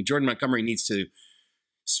year. I mean, Jordan Montgomery needs to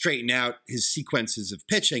straighten out his sequences of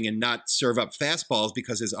pitching and not serve up fastballs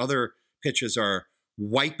because his other pitches are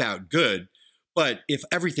wipeout good. But if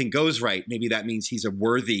everything goes right, maybe that means he's a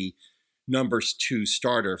worthy number 2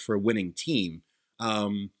 starter for a winning team.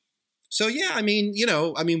 So yeah, I mean,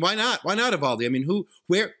 why not? Why not Evaldi? I mean,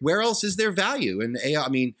 where else is there value? And I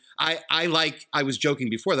mean, I was joking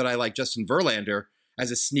before that I like Justin Verlander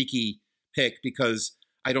as a sneaky pick because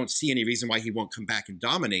I don't see any reason why he won't come back and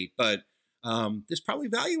dominate. But there's probably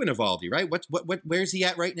value in Evaldi, right? Where's he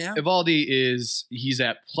at right now? Evaldi he's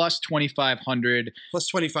at plus 2,500. Plus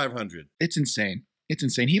 2,500. It's insane. It's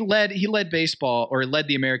insane. He led baseball or led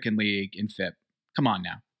the American League in FIP. Come on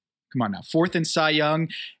now. Fourth in Cy Young.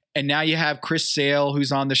 And now you have Chris Sale,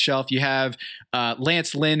 who's on the shelf. You have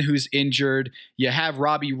Lance Lynn, who's injured. You have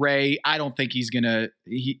Robbie Ray. I don't think he's going to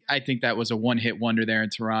 – I think that was a one-hit wonder there in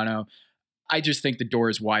Toronto. I just think the door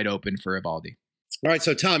is wide open for Evaldi. All right,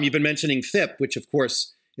 so Tom, you've been mentioning FIP, which of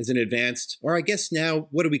course is an advanced – or I guess now,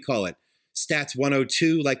 what do we call it? Stats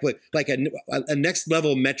 102, like a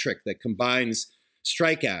next-level metric that combines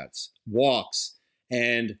strikeouts, walks,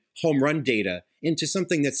 and home run data into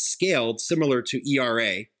something that's scaled similar to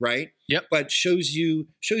ERA, right? Yep. But shows you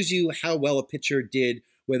how well a pitcher did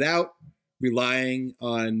without relying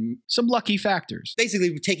on some lucky factors.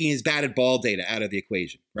 Basically taking his batted ball data out of the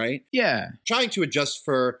equation, right? Yeah. Trying to adjust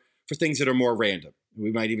for things that are more random.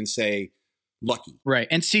 We might even say lucky. Right.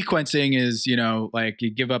 And sequencing is, like you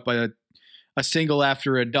give up a single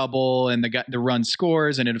after a double and the run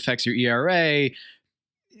scores and it affects your ERA.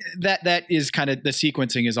 That is kind of the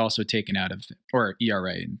sequencing is also taken out of or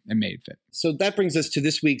ERA and made FIP. So that brings us to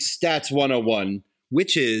this week's Stats 101,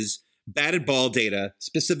 which is batted ball data,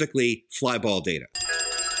 specifically fly ball data.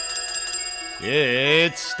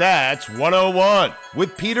 It's Stats 101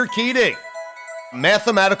 with Peter Keating.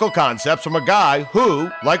 Mathematical concepts from a guy who,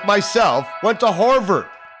 like myself, went to Harvard.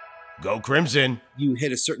 Go Crimson. You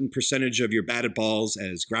hit a certain percentage of your batted balls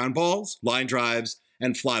as ground balls, line drives,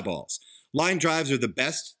 and fly balls. Line drives are the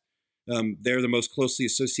best. They're the most closely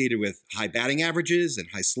associated with high batting averages and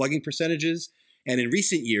high slugging percentages. And in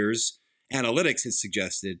recent years, analytics has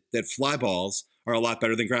suggested that fly balls are a lot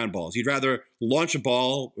better than ground balls. You'd rather launch a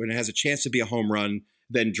ball when it has a chance to be a home run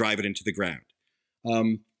than drive it into the ground.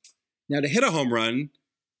 Now, to hit a home run,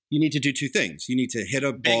 you need to do two things. You need to hit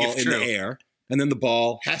a ball in the air, and then the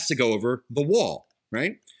ball has to go over the wall,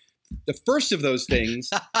 right? The first of those things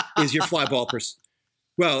is your fly ball percentage.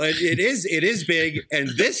 Well, it is big, and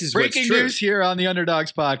this is breaking what's true. News here on the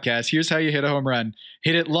Underdogs podcast. Here's how you hit a home run.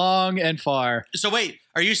 Hit it long and far. So wait,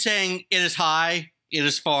 are you saying it is high, it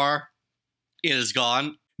is far, it is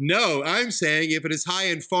gone? No, I'm saying if it is high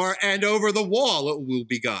and far and over the wall, it will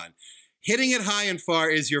be gone. Hitting it high and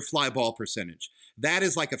far is your fly ball percentage. That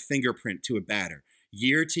is like a fingerprint to a batter.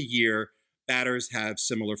 Year to year, batters have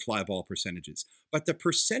similar fly ball percentages. But the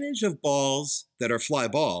percentage of balls that are fly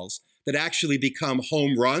balls that actually become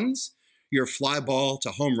home runs, your fly ball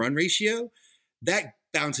to home run ratio, that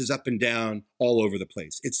bounces up and down all over the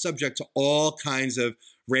place. It's subject to all kinds of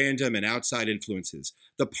random and outside influences.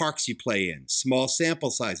 The parks you play in, small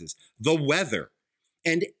sample sizes, the weather.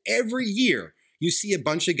 And every year you see a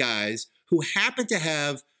bunch of guys who happen to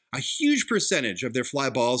have a huge percentage of their fly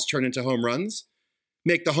balls turn into home runs,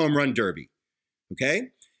 make the home run derby. Okay?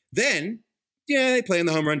 Then, they play in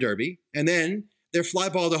the home run derby, and then their fly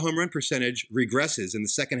ball to home run percentage regresses in the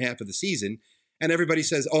second half of the season, and everybody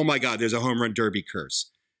says, oh my God, there's a home run derby curse.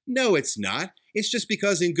 No, it's not. It's just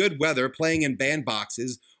because in good weather, playing in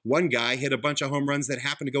bandboxes, one guy hit a bunch of home runs that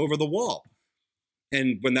happened to go over the wall.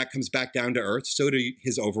 And when that comes back down to earth, so do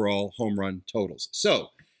his overall home run totals. So,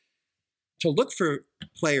 to look for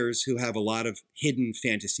players who have a lot of hidden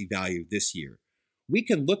fantasy value this year, we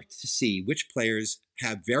can look to see which players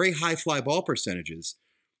have very high fly ball percentages,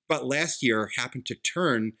 but last year happened to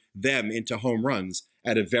turn them into home runs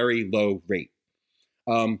at a very low rate.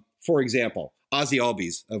 For example, Ozzie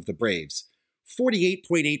Albies of the Braves,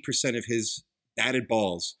 48.8% of his batted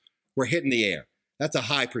balls were hit in the air. That's a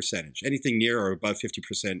high percentage. Anything near or above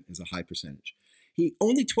 50% is a high percentage.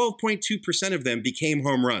 Only 12.2% of them became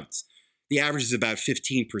home runs. The average is about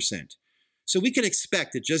 15%. So we can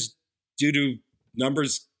expect that just due to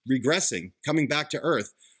numbers regressing, coming back to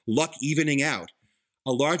earth, luck evening out,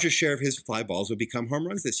 a larger share of his fly balls will become home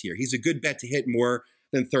runs this year. He's a good bet to hit more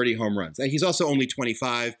than 30 home runs. And he's also only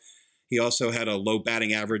 25. He also had a low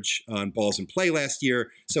batting average on balls in play last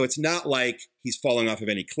year. So it's not like he's falling off of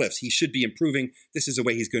any cliffs. He should be improving. This is the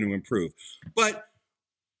way he's going to improve. But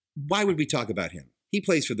why would we talk about him? He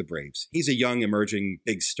plays for the Braves. He's a young, emerging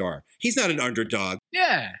big star. He's not an underdog.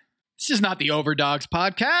 Yeah. This is not the Overdogs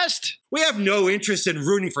podcast. We have no interest in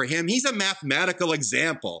rooting for him. He's a mathematical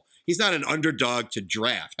example. He's not an underdog to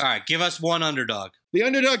draft. All right, give us one underdog. The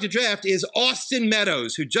underdog to draft is Austin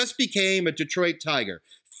Meadows, who just became a Detroit Tiger.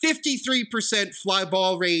 53% fly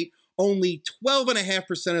ball rate, only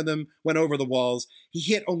 12.5% of them went over the walls. He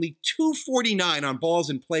hit only 249 on balls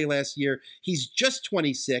in play last year. He's just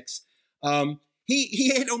 26.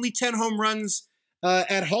 He hit only 10 home runs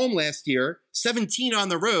at home last year, 17 on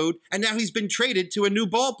the road, and now he's been traded to a new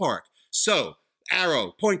ballpark. So,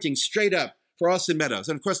 arrow pointing straight up for Austin Meadows.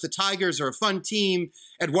 And of course, the Tigers are a fun team.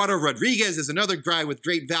 Eduardo Rodriguez is another guy with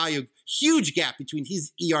great value. Huge gap between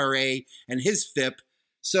his ERA and his FIP.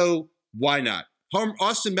 So why not?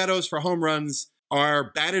 Austin Meadows for home runs,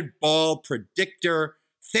 our batted ball predictor,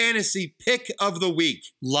 fantasy pick of the week.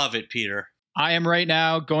 Love it, Peter. I am right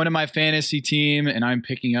now going to my fantasy team, and I'm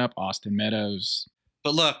picking up Austin Meadows.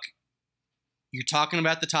 But look, you're talking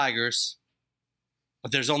about the Tigers,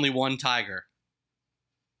 but there's only one Tiger.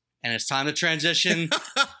 And it's time to transition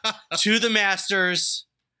to the Masters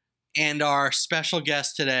and our special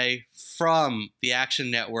guest today from the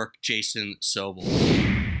Action Network, Jason Sobel.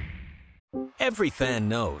 Every fan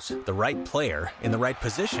knows the right player in the right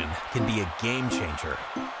position can be a game changer.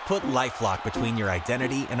 Put LifeLock between your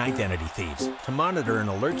identity and identity thieves to monitor and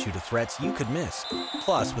alert you to threats you could miss.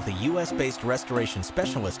 Plus, with a U.S.-based restoration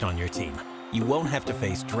specialist on your team, you won't have to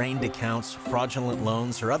face drained accounts, fraudulent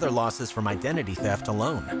loans, or other losses from identity theft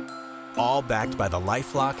alone. All backed by the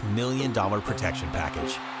LifeLock $1 Million Protection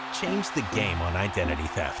Package. Change the game on identity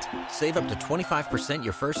theft. Save up to 25%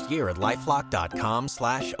 your first year at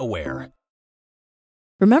LifeLock.com/aware.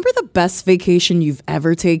 Remember the best vacation you've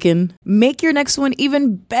ever taken? Make your next one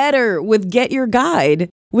even better with Get Your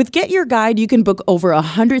Guide. With Get Your Guide, you can book over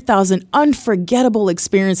 100,000 unforgettable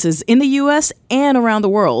experiences in the U.S. and around the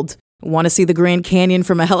world. Want to see the Grand Canyon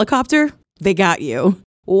from a helicopter? They got you.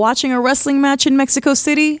 Watching a wrestling match in Mexico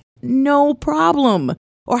City? No problem.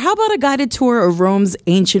 Or how about a guided tour of Rome's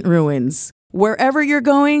ancient ruins? Wherever you're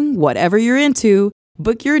going, whatever you're into,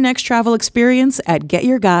 book your next travel experience at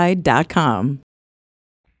getyourguide.com.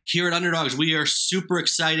 Here at Underdogs, we are super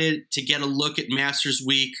excited to get a look at Masters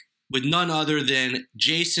Week with none other than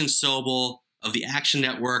Jason Sobel of the Action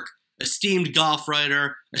Network, esteemed golf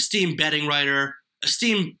writer, esteemed betting writer,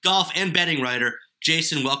 esteemed golf and betting writer.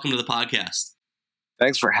 Jason, welcome to the podcast.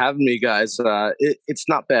 Thanks for having me, guys. It's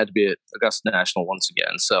not bad to be at Augusta National once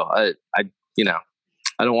again. So I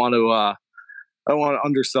don't want to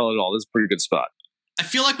undersell it all. This is a pretty good spot. I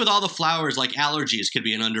feel like with all the flowers, like allergies could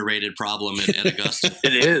be an underrated problem at Augusta.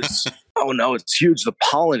 It is. Oh no, it's huge. The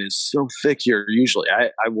pollen is so thick here. Usually, I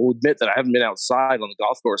will admit that I haven't been outside on the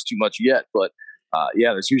golf course too much yet, but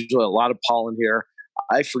there's usually a lot of pollen here.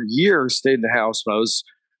 I for years stayed in the house when I was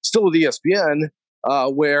still with ESPN,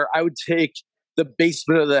 where I would take the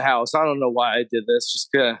basement of the house. I don't know why I did this, just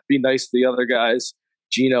to be nice to the other guys,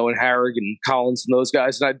 Gino and Harrig and Collins and those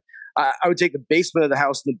guys. And I would take the basement of the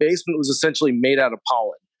house, and the basement was essentially made out of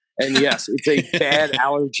pollen. And yes, it's a bad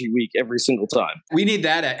allergy week every single time. We need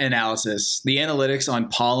that analysis. The analytics on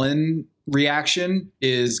pollen reaction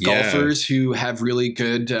is golfers who have really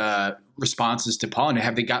good responses to pollen.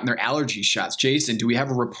 Have they gotten their allergy shots? Jason, do we have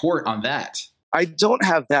a report on that? I don't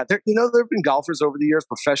have that. There have been golfers over the years,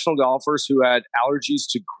 professional golfers who had allergies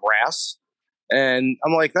to grass. And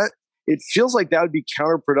I'm like, that. It feels like that would be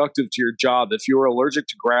counterproductive to your job if you were allergic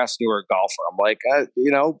to grass and you were a golfer. I'm like, at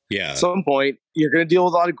some point you're going to deal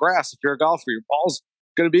with a lot of grass if you're a golfer. Your ball's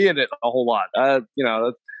going to be in it a whole lot.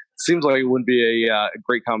 It seems like it wouldn't be a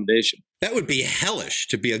great combination. That would be hellish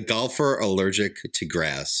to be a golfer allergic to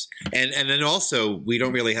grass. And then also, we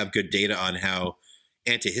don't really have good data on how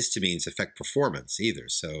antihistamines affect performance either.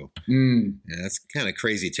 So that's kind of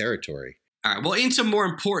crazy territory. All right, well, into more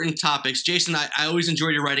important topics. Jason, I always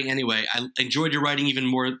enjoyed your writing anyway. I enjoyed your writing even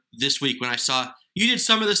more this week when I saw you did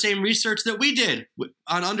some of the same research that we did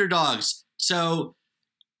on Underdogs. So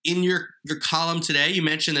in your column today, you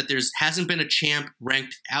mentioned that hasn't been a champ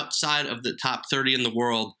ranked outside of the top 30 in the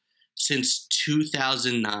world since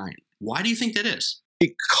 2009. Why do you think that is?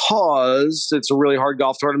 Because it's a really hard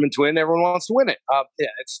golf tournament to win. Everyone wants to win it.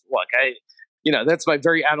 That's my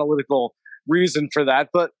very analytical reason for that.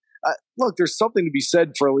 But look, there's something to be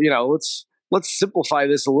said for, let's simplify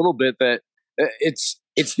this a little bit, that it's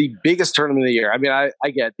the biggest tournament of the year. I mean, I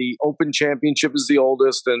get the Open Championship is the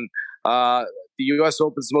oldest, and the U.S.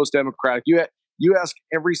 Open is the most democratic. You ask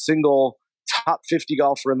every single top 50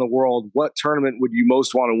 golfer in the world, what tournament would you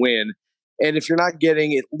most want to win? And if you're not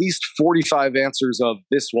getting at least 45 answers of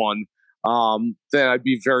this one, then I'd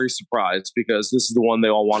be very surprised, because this is the one they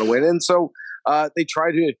all want to win. And so they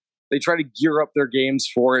try to gear up their games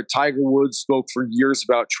for it. Tiger Woods spoke for years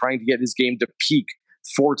about trying to get his game to peak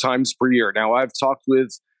 4 times per year. Now, I've talked with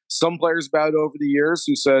some players about it over the years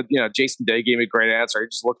who said, Jason Day gave me a great answer. He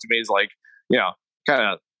just looked at me as like,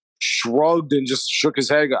 kind of shrugged and just shook his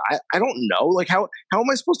head. I don't know. Like, how am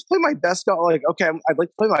I supposed to play my best golf? Like, okay, I'd like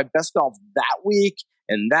to play my best golf that week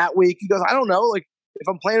and that week. He goes, I don't know. Like, if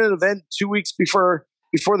I'm playing an event 2 weeks before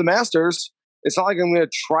the Masters, it's not like I'm going to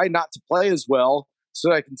try not to play as well so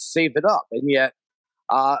that I can save it up. And yet,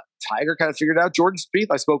 Tiger kind of figured out. Jordan Spieth,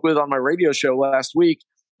 I spoke with on my radio show last week,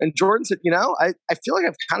 and Jordan said, I feel like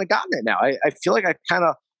I've kind of gotten it now. I feel like I kind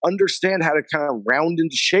of understand how to kind of round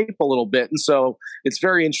into shape a little bit. And so it's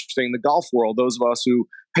very interesting. In the golf world, those of us who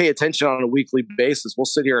pay attention on a weekly basis, we'll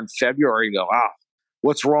sit here in February and go,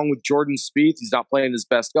 what's wrong with Jordan Spieth? He's not playing his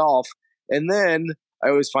best golf. And then I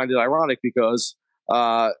always find it ironic because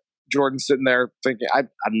Jordan's sitting there thinking, I'm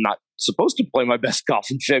not supposed to play my best golf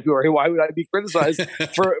in February. Why would I be criticized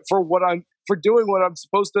for doing what I'm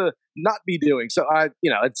supposed to not be doing? So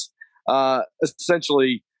it's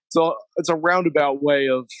essentially, so it's a roundabout way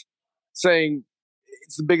of saying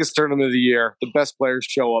it's the biggest tournament of the year. The best players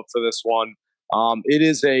show up for this one. It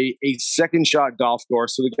is a second shot golf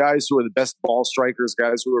course. So the guys who are the best ball strikers,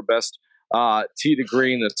 guys who are best tee to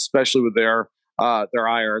green, especially with their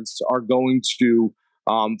irons, are going to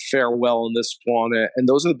fare well in this one. And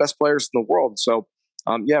those are the best players in the world. So,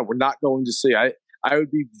 we're not going to see. I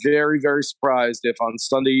would be very, very surprised if on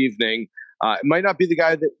Sunday evening, it might not be the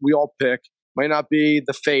guy that we all pick, might not be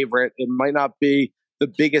the favorite, it might not be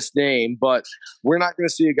the biggest name, but we're not going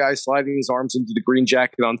to see a guy sliding his arms into the green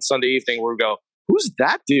jacket on Sunday evening where we go, who's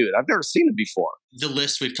that dude? I've never seen him before. The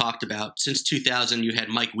list we've talked about, since 2000, you had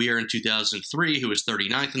Mike Weir in 2003, who was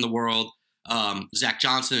 39th in the world. Zach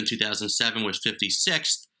Johnson in 2007 was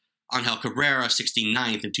 56th. Angel Cabrera,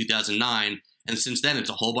 69th in 2009. And since then, it's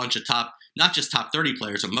a whole bunch of not just top 30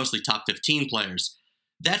 players, but mostly top 15 players.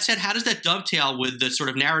 That said, how does that dovetail with the sort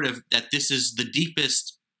of narrative that this is the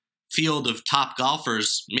deepest field of top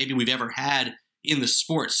golfers maybe we've ever had in the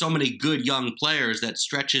sport? So many good young players that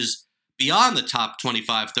stretches beyond the top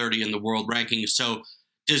 25, 30 in the world rankings. So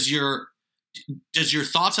does your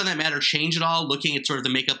thoughts on that matter change at all, looking at sort of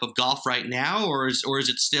the makeup of golf right now, or is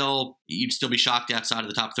it still, you'd still be shocked outside of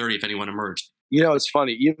the top 30 if anyone emerged? It's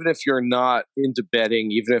funny. Even if you're not into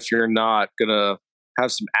betting, even if you're not going to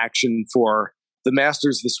have some action for the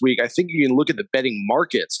Masters this week, I think you can look at the betting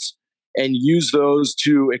markets and use those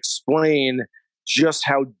to explain just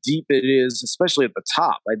how deep it is, especially at the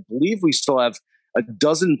top. I believe we still have a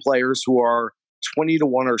dozen players who are 20 to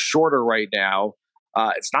 1 or shorter right now.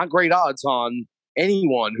 It's not great odds on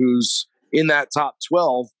anyone who's in that top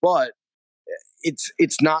 12, but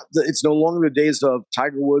it's no longer the days of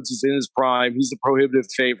Tiger Woods is in his prime. He's the prohibitive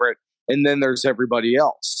favorite. And then there's everybody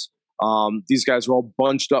else. These guys are all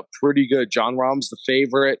bunched up pretty good. Jon Rahm's the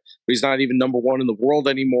favorite, but he's not even number one in the world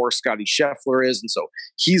anymore. Scotty Scheffler is. And so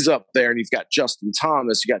he's up there, and you've got Justin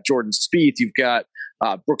Thomas, you got Jordan Spieth, you've got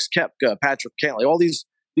Brooks Koepka, Patrick Cantlay, all these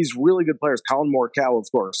really good players. Colin Morikawa, of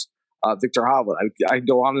course, Victor Hovland. I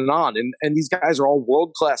go on. And these guys are all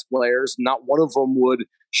world-class players. Not one of them would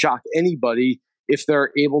shock anybody if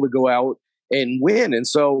they're able to go out and win. And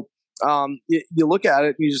so you look at it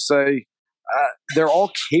and you just say, they're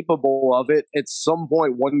all capable of it. At some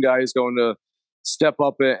point, one guy is going to step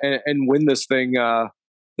up and win this thing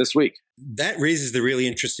this week. That raises the really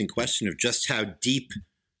interesting question of just how deep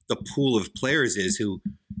the pool of players is who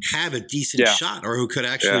have a decent shot or who could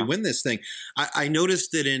actually win this thing. I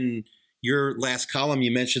noticed that in your last column,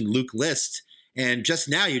 you mentioned Luke List, and just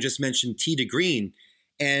now you just mentioned tee to green,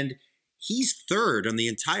 and he's third on the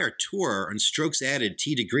entire tour on strokes added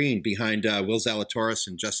tee to green behind Will Zalatoris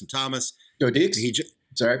and Justin Thomas. Go Deeks.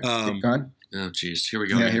 Sorry. Gone. Oh, geez. Here we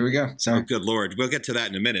go. Yeah, here we go. Sorry. Oh, good Lord. We'll get to that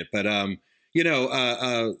in a minute. But,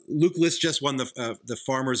 Luke List just won the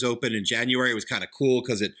Farmers Open in January. It was kind of cool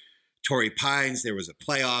because at Torrey Pines, there was a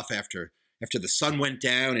playoff after the sun went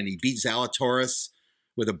down, and he beat Zalatoris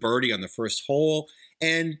with a birdie on the first hole.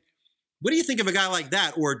 And what do you think of a guy like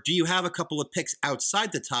that? Or do you have a couple of picks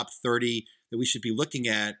outside the top 30 that we should be looking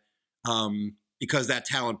at because that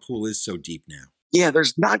talent pool is so deep now? Yeah,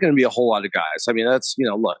 there's not going to be a whole lot of guys. I mean, that's,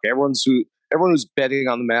 look, everyone who's betting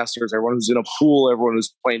on the Masters, everyone who's in a pool, everyone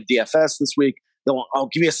who's playing DFS this week, they'll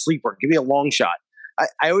want, give me a sleeper, give me a long shot.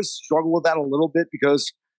 I always struggle with that a little bit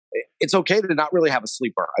because it's okay to not really have a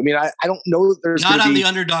sleeper. I mean, I don't know that there's not on the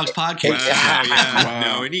Underdogs podcast. Wow.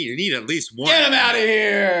 No, we need at least one. Get him out of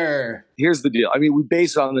here. Here's the deal. I mean, we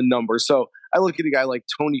base it on the numbers. So I look at a guy like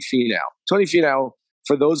Tony Finau. Tony Finau,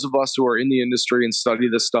 for those of us who are in the industry and study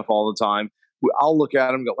this stuff all the time, I'll look at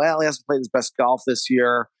him and go, well, he hasn't played his best golf this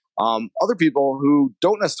year. Other people who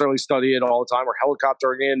don't necessarily study it all the time are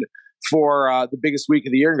helicoptering in for the biggest week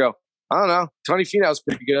of the year and go, I don't know, Tony Finau's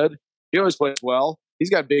pretty good. He always plays well.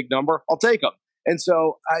 He's got a big number. I'll take him. And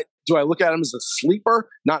so do I look at him as a sleeper?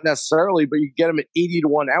 Not necessarily, but you get him at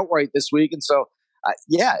 80-1 outright this week. And so,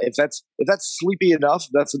 yeah, if that's sleepy enough,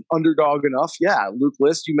 that's an underdog enough. Yeah, Luke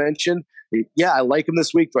List, you mentioned. Yeah, I like him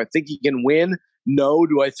this week. Do I think he can win? No.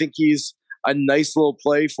 Do I think he's a nice little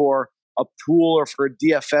play for a pool or for a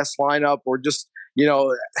DFS lineup, or just,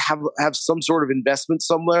 have some sort of investment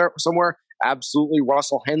somewhere? Absolutely.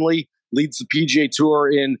 Russell Henley leads the PGA Tour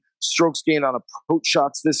in strokes gained on approach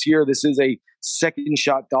shots this year. This is a second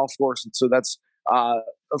shot golf course, and so that's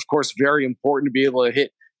of course very important to be able to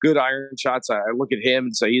hit good iron shots. I look at him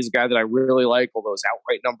and say he's a guy that I really like, although his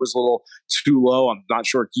outright numbers a little too low. I'm not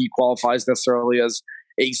sure he qualifies necessarily as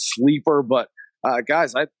a sleeper, but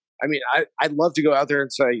guys, I'd love to go out there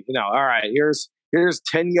and say, all right, here's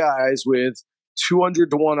 10 guys with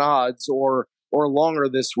 200-1 odds or longer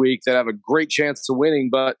this week that have a great chance of winning.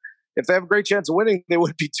 But if they have a great chance of winning, they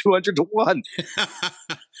would be 200-1.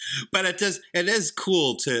 But it is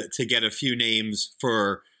cool to get a few names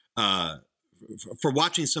for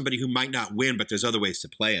watching somebody who might not win, but there's other ways to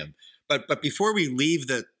play him. But before we leave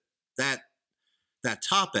that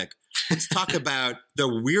topic, let's talk about the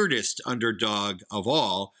weirdest underdog of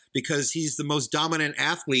all, because he's the most dominant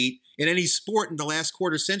athlete in any sport in the last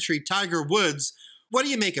quarter century, Tiger Woods. What do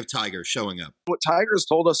you make of Tiger showing up? What Tiger's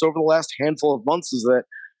told us over the last handful of months is that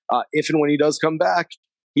if and when he does come back,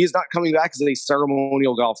 he's not coming back as a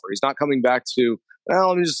ceremonial golfer. He's not coming back to,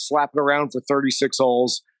 let me just slap it around for 36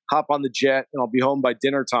 holes, hop on the jet, and I'll be home by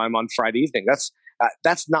dinner time on Friday evening.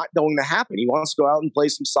 That's not going to happen. He wants to go out and play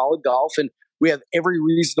some solid golf, and we have every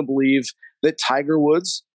reason to believe that Tiger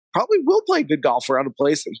Woods probably will play good golf around a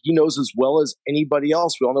place that he knows as well as anybody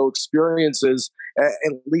else. We all know experience is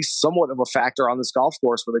at least somewhat of a factor on this golf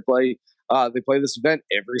course where they play this event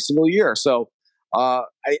every single year. So I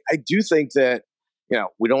do think that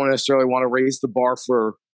we don't necessarily want to raise the bar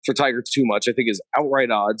for Tiger too much. I think his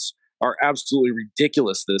outright odds are absolutely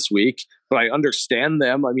ridiculous this week, but I understand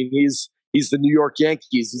them. I mean, he's the New York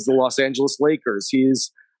Yankees, he's the Los Angeles Lakers,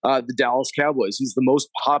 he's the Dallas Cowboys. He's the most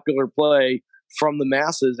popular play from the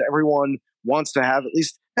masses. Everyone wants to have at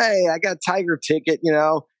least, hey, I got a Tiger ticket,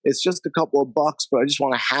 it's just a couple of bucks, but I just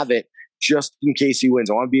want to have it just in case he wins.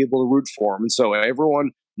 I want to be able to root for him. And so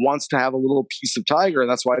everyone wants to have a little piece of Tiger, and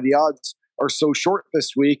that's why the odds are so short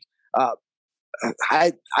this week.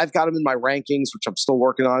 I've got him in my rankings, which I'm still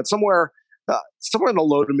working on. It's somewhere in the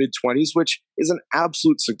low to mid 20s, which is an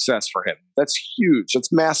absolute success for him. That's huge.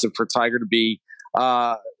 That's massive for Tiger to be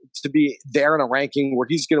there in a ranking where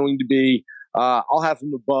he's going to be. I'll have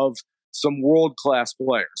him above some world-class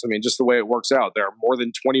players. I mean, just the way it works out, there are more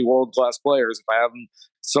than 20 world-class players. If I have him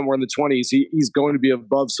somewhere in the 20s, he's going to be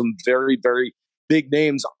above some very, very big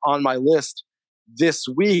names on my list this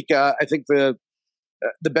week. I think the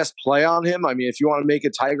best play on him, I mean, if you want to make a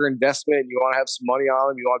Tiger investment, you want to have some money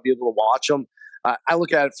on him, you want to be able to watch him, I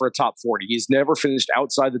look at it for a top 40. He's never finished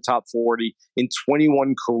outside the top 40 in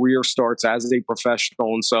 21 career starts as a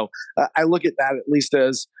professional. And so I look at that at least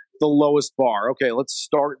as the lowest bar. Okay, let's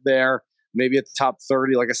start there. Maybe at the top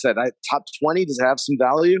 30. Like I said, top 20, does it have some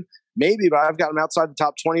value? Maybe, but I've got him outside the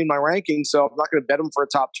top 20 in my ranking, so I'm not going to bet him for a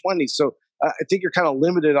top 20. So I think you're kind of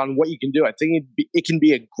limited on what you can do. I think it can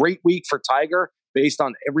be a great week for Tiger based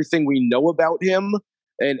on everything we know about him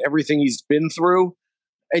and everything he's been through,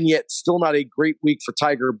 and yet still not a great week for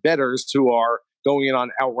Tiger bettors who are going in on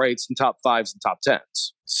outrights and top 5s and top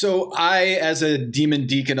 10s. So I, as a Demon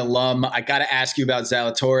Deacon alum, I got to ask you about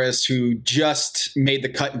Zalatoris, who just made the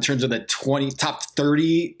cut in terms of the top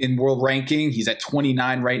 30 in world ranking. He's at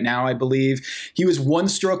 29 right now, I believe. He was one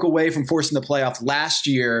stroke away from forcing the playoff last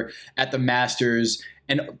year at the Masters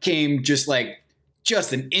and came just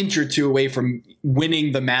an inch or two away from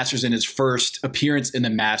winning the Masters in his first appearance in the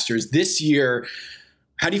Masters. This year,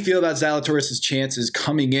 how do you feel about Zalatoris' chances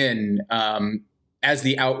coming in as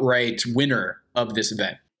the outright winner of this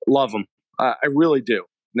event? Love him. I really do.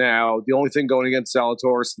 Now, the only thing going against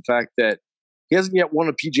Zalatoris is the fact that he hasn't yet won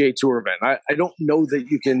a PGA Tour event. I don't know that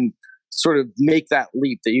you can sort of make that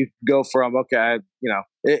leap, that you can go from, okay,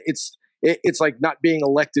 it's like not being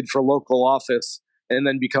elected for local office and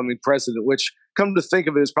then becoming president, which, come to think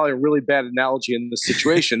of it, is probably a really bad analogy in this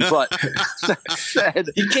situation. But that said,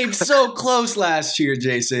 he came so close last year,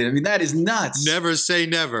 Jason. I mean, that is nuts. Never say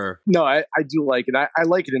never. No, I do like it. I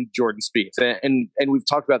like it in Jordan Spieth, and we've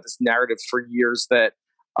talked about this narrative for years that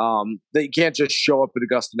you can't just show up at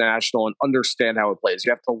Augusta National and understand how it plays.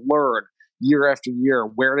 You have to learn year after year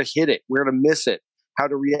where to hit it, where to miss it, how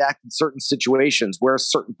to react in certain situations, where a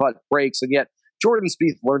certain putt breaks, and yet Jordan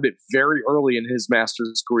Spieth learned it very early in his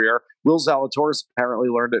Masters career. Will Zalatoris apparently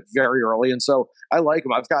learned it very early, and so I like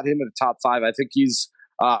him. I've got him at a top 5. I think he's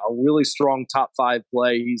a really strong top 5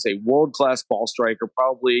 play. He's a world-class ball striker,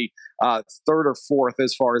 probably third or fourth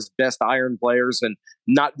as far as best iron players, and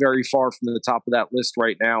not very far from the top of that list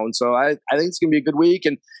right now. And so I think it's going to be a good week.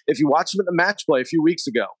 And if you watched him at the match play a few weeks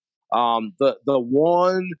ago, the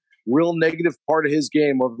one real negative part of his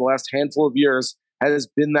game over the last handful of years has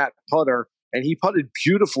been that putter. And he putted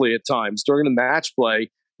beautifully at times during the match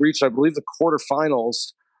play, reached, I believe, the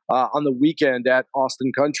quarterfinals on the weekend at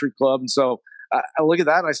Austin Country Club. And so I look at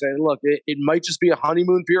that and I say, look, it might just be a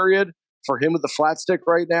honeymoon period for him with the flat stick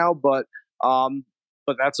right now, but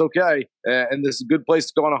that's okay. And this is a good place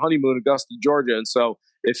to go on a honeymoon, Augusta, Georgia. And so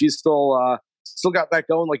if he's still got that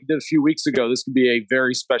going like he did a few weeks ago, this could be a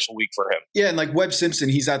very special week for him. Yeah, and like Webb Simpson,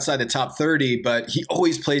 he's outside the top 30, but he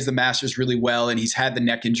always plays the Masters really well, and he's had the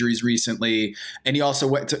neck injuries recently. And he also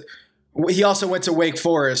went to Wake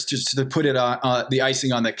Forest just to put it on the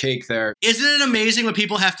icing on the cake there. Isn't it amazing what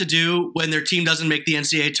people have to do when their team doesn't make the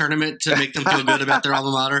NCAA tournament to make them feel good about their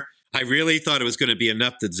alma mater? I really thought it was going to be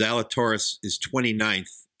enough that Zalatoris is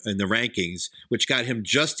 29th in the rankings, which got him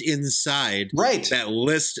just inside that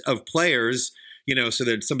list of players, so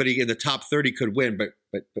that somebody in the top 30 could win. But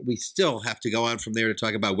we still have to go on from there to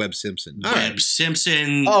talk about Webb Simpson.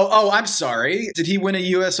 Simpson. Oh, I'm sorry. Did he win a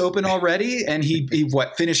U.S. Open already? And he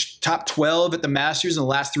finished top 12 at the Masters in the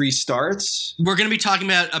last 3 starts? We're going to be talking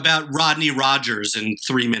about Rodney Rogers in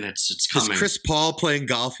 3 minutes. It's coming. Is Chris Paul playing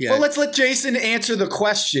golf yet? Well, let's let Jason answer the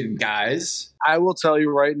question, guys. I will tell you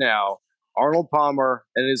right now, Arnold Palmer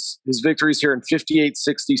and his victories here in 58,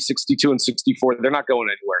 60, 62, and 64, they're not going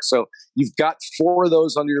anywhere. So you've got 4 of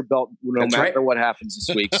those under your belt no matter what happens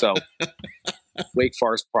this week. So Wake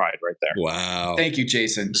Forest pride right there. Wow. Thank you,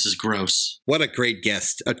 Jason. This is gross. What a great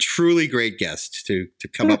guest. A truly great guest to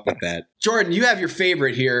come up with that. Jordan, you have your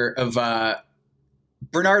favorite here of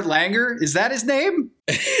Bernard Langer. Is that his name?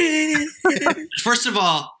 First of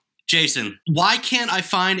all, Jason, why can't I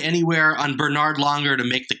find anywhere on Bernard Langer to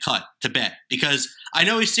make the cut to bet? Because I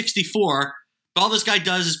know he's 64, but all this guy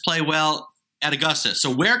does is play well at Augusta. So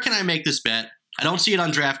where can I make this bet? I don't see it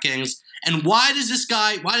on DraftKings. And why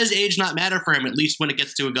does age not matter for him, at least when it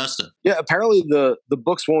gets to Augusta? Yeah, apparently the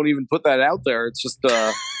books won't even put that out there. It's just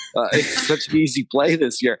it's such an easy play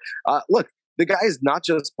this year. Look, the guy is not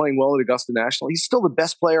just playing well at Augusta National. He's still the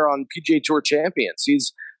best player on PGA Tour Champions.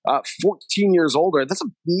 He's 14 years older. That's a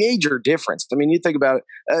major difference. I mean, you think about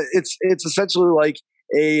it, it's essentially like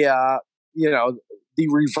the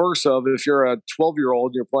reverse of if you're a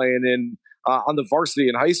 12-year-old, you're playing in on the varsity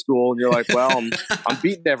in high school, and you're like, well, I'm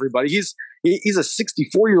beating everybody. He's a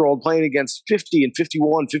 64-year-old playing against 50 and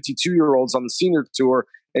 51, 52-year-olds on the senior tour,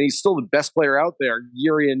 and he's still the best player out there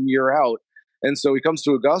year in, year out. And so he comes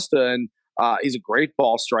to Augusta, and he's a great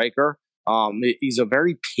ball striker. He's a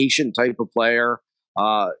very patient type of player.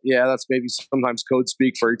 That's maybe sometimes code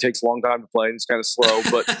speak for he takes a long time to play and he's kind of slow,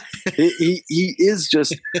 but he is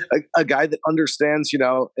just a guy that understands,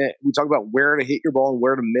 we talk about where to hit your ball and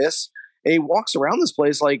where to miss. And he walks around this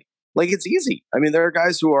place like it's easy. I mean, there are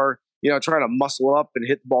guys who are, trying to muscle up and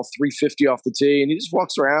hit the ball 350 off the tee, and he just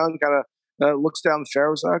walks around, kind of looks down the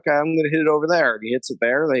fairway, says, okay, I'm going to hit it over there. And he hits it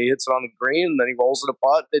there, and then he hits it on the green, and then he rolls it a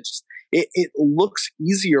putt. It looks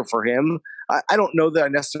easier for him. I don't know that I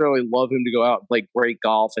necessarily love him to go out and play great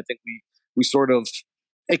golf. I think we sort of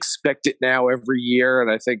expect it now every year,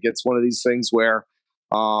 and I think it's one of these things where,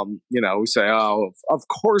 we say, oh, of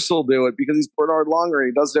course he'll do it because he's Bernard Langer and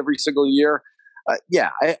he does it every single year. I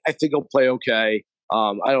think he'll play okay.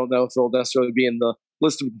 I don't know if he'll necessarily be in the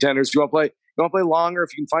list of contenders. Do you want to play Langer?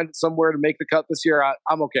 If you can find it somewhere to make the cut this year,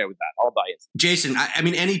 I'm okay with that. I'll buy it. Jason, I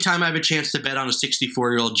mean, anytime I have a chance to bet on a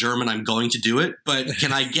 64-year-old German, I'm going to do it. But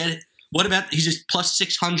can I get it? What about he's just plus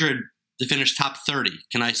 600 to finish top 30?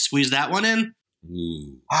 Can I squeeze that one in?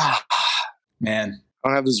 Ooh. Man. I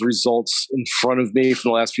don't have his results in front of me from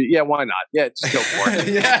the last few. Yeah, why not? Yeah, just go for it.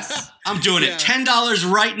 Yes. I'm doing it.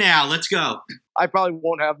 $10 right now. Let's go. I probably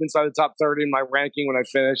won't have him inside the top 30 in my ranking when I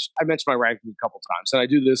finish. I mentioned my ranking a couple times, and I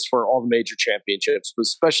do this for all the major championships, but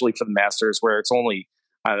especially for the Masters, where it's only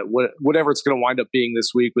whatever it's going to wind up being this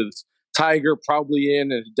week, with Tiger probably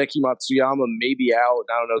in and Hideki Matsuyama maybe out.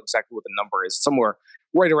 I don't know exactly what the number is, somewhere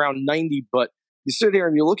right around 90. But you sit here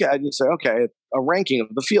and you look at it and you say, okay, a ranking of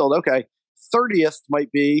the field. Okay, 30th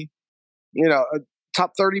might be, a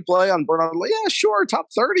top 30 play on Bernard. Yeah, sure, top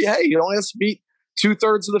 30. Hey, you only have to beat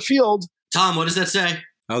 2/3 of the field. Tom, what does that say?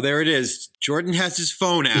 Oh, there it is. Jordan has his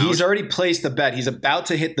phone out. He's already placed the bet. He's about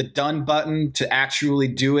to hit the done button to actually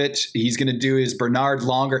do it. He's going to do his Bernard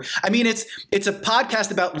Langer. I mean, it's a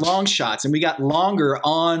podcast about long shots, and we got Langer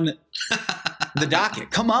on the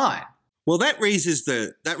docket. Come on. Well, that raises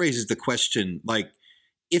the question, like,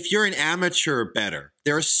 if you're an amateur bettor,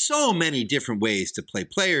 there are so many different ways to play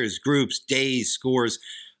players, groups, days, scores.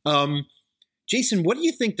 Jason, what do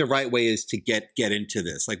you think the right way is to get into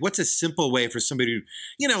this? Like, what's a simple way for somebody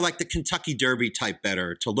to, like the Kentucky Derby type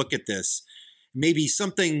bettor to look at this? Maybe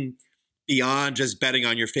something beyond just betting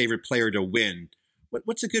on your favorite player to win.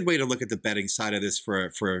 What's a good way to look at the betting side of this for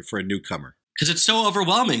a newcomer? Because it's so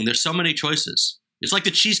overwhelming. There's so many choices. It's like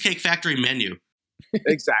the Cheesecake Factory menu.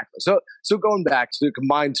 Exactly. So going back to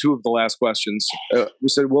combine two of the last questions, we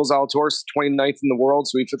said Will Zalatoris 29th in the world,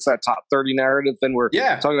 so he fits that top 30 narrative. Then we're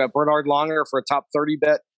talking about Bernhard Langer for a top 30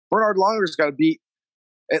 bet. Bernhard Langer's got to beat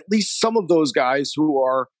at least some of those guys who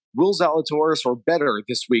are Will Zalatoris or better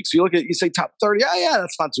this week. So you say top 30. Yeah,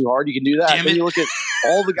 that's not too hard. You can do that. Then you look at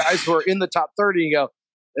all the guys who are in the top 30 and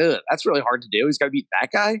go, that's really hard to do. He's got to beat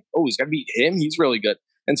that guy. Oh, he's got to beat him. He's really good.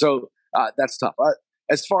 And so that's tough.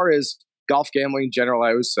 As far as golf gambling in general, I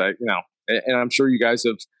always say, and I'm sure you guys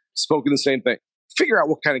have spoken the same thing. Figure out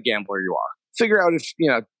what kind of gambler you are. Figure out if,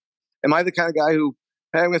 am I the kind of guy who,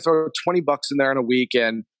 hey, I'm going to throw $20 in there in a week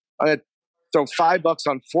and I'm going to throw $5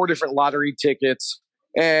 on 4 different lottery tickets.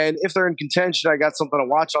 And if they're in contention, I got something to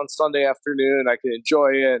watch on Sunday afternoon. I can enjoy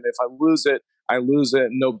it. And if I lose it,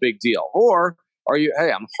 no big deal. Or are you,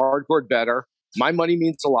 hey, I'm a hardcore bettor. My money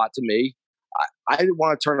means a lot to me. I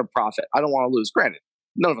want to turn a profit. I don't want to lose. Granted,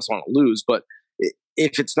 none of us want to lose, but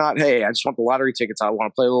if it's not, hey, I just want the lottery tickets, I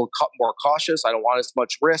want to play a little more cautious. I don't want as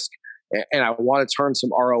much risk, and I want to turn some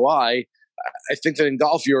ROI. I think that in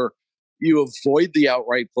golf, you avoid the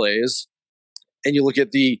outright plays, and you look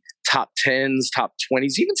at the top 10s, top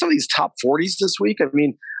 20s, even some of these top 40s this week. I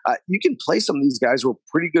mean, you can play some of these guys who are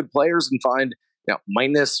pretty good players and find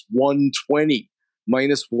minus 120,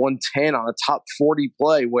 minus 110 on a top 40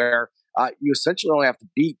 play where you essentially only have to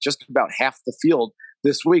beat just about half the field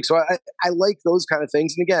this week. So I like those kind of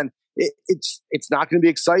things. And again, it's not going to be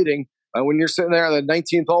exciting when you're sitting there on the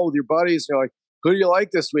 19th hole with your buddies. And you're like, who do you like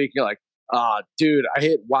this week? And you're like, dude, I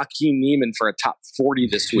hit Joaquin Neiman for a top 40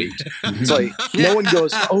 this week. It's like, no one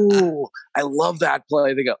goes, oh, I love that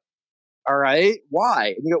play. They go, all right,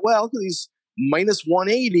 why? And you go, well, because he's minus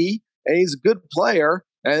 180 and he's a good player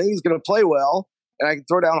and I think he's going to play well. And I can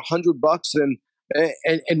throw down $100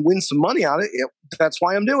 and win some money on it. That's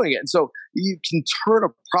why I'm doing it. And so you can turn a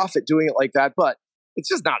profit doing it like that, but it's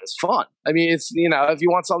just not as fun. I mean, it's, if you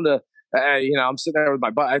want something to, I'm sitting there with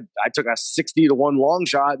my buddy. I took a 60 to 1 long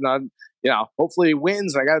shot and I'm, hopefully he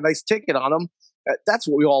wins and I got a nice ticket on him. That's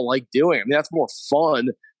what we all like doing. I mean, that's more fun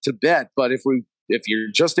to bet. But if you're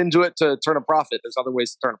just into it to turn a profit, there's other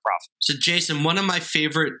ways to turn a profit. So Jason, one of my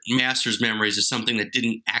favorite Masters memories is something that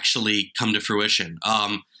didn't actually come to fruition.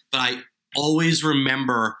 But I always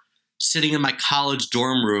remember sitting in my college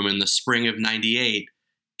dorm room in the spring of '98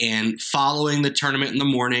 and following the tournament in the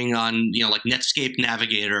morning on, like Netscape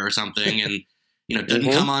Navigator or something. And, it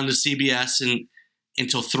doesn't come on to CBS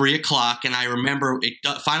until 3:00. And I remember it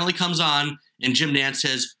finally comes on and Jim Nantz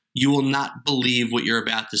says, "You will not believe what you're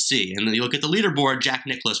about to see." And then you look at the leaderboard, Jack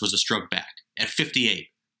Nicklaus was a stroke back at 58.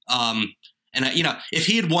 If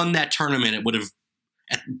he had won that tournament, it would have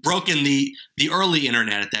broken the early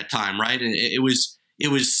internet at that time, right? And it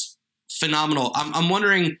was phenomenal. I'm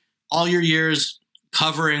wondering, all your years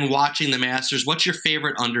covering, watching the Masters, what's your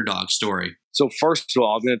favorite underdog story? So first of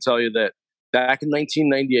all, I'm going to tell you that back in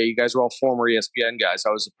 1998, you guys were all former ESPN guys.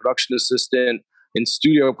 I was a production assistant in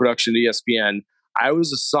studio production at ESPN. I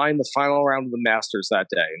was assigned the final round of the Masters that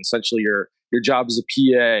day. And essentially, your job as a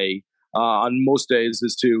PA on most days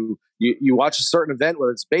is to you watch a certain event,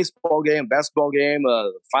 whether it's a baseball game, basketball game,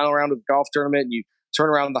 the final round of the golf tournament, and you turn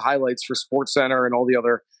around the highlights for SportsCenter and all the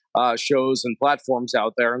other shows and platforms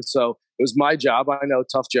out there. And so it was my job. I know,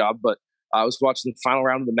 tough job, but I was watching the final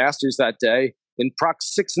round of the Masters that day in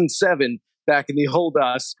Prox 6 and 7 back in the old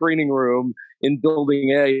screening room in Building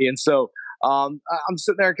A. And so I'm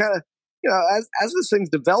sitting there kind of, as this thing's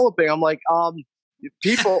developing, I'm like,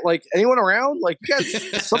 people, like, anyone around? Like, you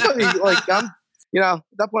guys, somebody, like, I'm, at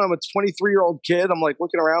that point, I'm a 23-year-old kid. I'm like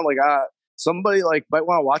looking around, like, somebody like might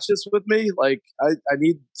want to watch this with me. Like, I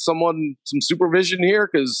need some supervision here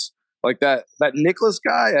because, like, that Nicklaus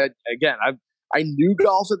guy. I knew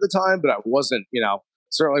golf at the time, but I wasn't,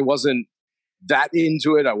 certainly wasn't that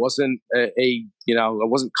into it. I wasn't I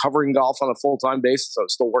wasn't covering golf on a full-time basis. I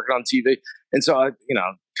was still working on TV, and so I,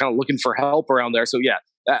 kind of looking for help around there. So yeah,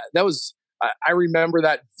 that was. I remember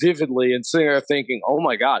that vividly and sitting there thinking, oh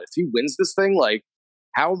my God, if he wins this thing, like,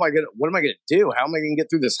 what am I going to do? How am I going to get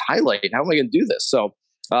through this highlight? How am I going to do this? So,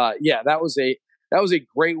 that was a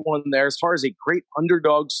great one there. As far as a great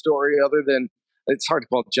underdog story, other than, it's hard to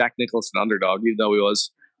call Jack Nicklaus an underdog, even though he was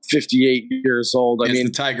 58 years old. It's the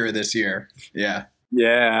Tiger this year. Yeah.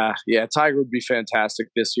 Yeah. Tiger would be fantastic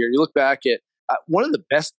this year. You look back at one of the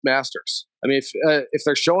best Masters. I mean, if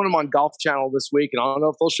they're showing him on Golf Channel this week, and I don't know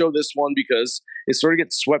if they'll show this one because it sort of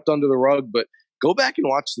gets swept under the rug, but go back and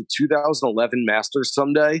watch the 2011 Masters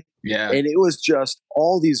someday. Yeah. And it was just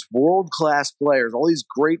all these world-class players, all these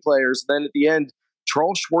great players. Then at the end,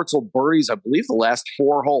 Charles Schwartzel birdies, I believe, the last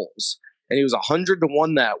 4 holes. And he was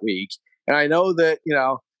 100-1 that week. And I know that,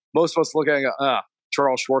 most of us look at it and go,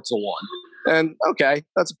 Charles Schwartzel won. And okay,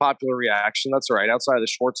 that's a popular reaction. That's right. Outside of the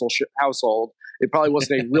Schwartzel household, it probably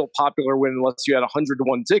wasn't a real popular win unless you had a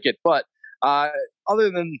 100-1 ticket. But other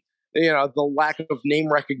than the lack of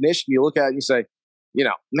name recognition, you look at it and you say,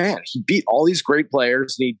 man, he beat all these great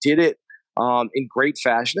players and he did it in great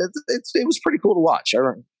fashion. It was pretty cool to watch.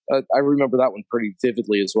 I remember that one pretty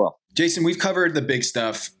vividly as well. Jason, we've covered the big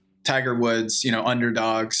stuff, Tiger Woods,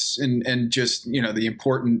 underdogs, and just the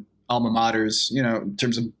important alma maters, in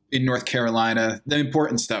terms of in North Carolina, the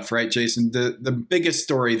important stuff, right, Jason? The biggest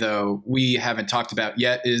story, though, we haven't talked about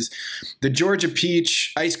yet is the Georgia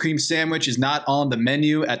Peach ice cream sandwich is not on the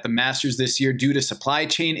menu at the Masters this year due to supply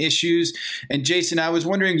chain issues. And Jason, I was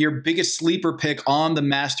wondering your biggest sleeper pick on the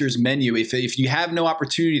Masters menu. If you have no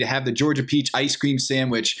opportunity to have the Georgia Peach ice cream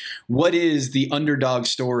sandwich, what is the underdog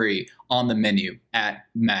story on the menu at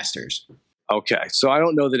Masters? Okay, so I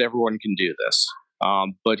don't know that everyone can do this.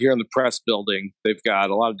 But here in the press building, they've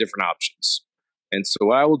got a lot of different options. And so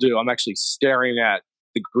what I will do, I'm actually staring at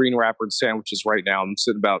the green wrappered sandwiches right now. I'm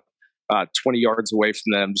sitting about 20 yards away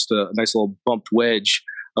from them, just a nice little bumped wedge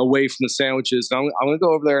away from the sandwiches. And I'm going to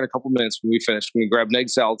go over there in a couple minutes when we finish. I'm going to grab an egg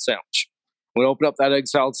salad sandwich. I'm going to open up that egg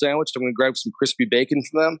salad sandwich. I'm going to grab some crispy bacon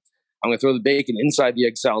from them. I'm going to throw the bacon inside the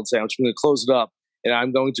egg salad sandwich. I'm going to close it up. And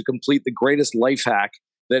I'm going to complete the greatest life hack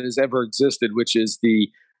that has ever existed, which is the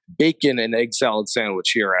bacon and egg salad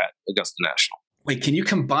sandwich here at Augusta National. Wait, can you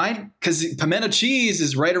combine? Because pimento cheese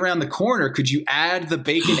is right around the corner. Could you add the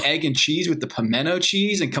bacon, egg, and cheese with the pimento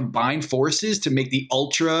cheese and combine forces to make the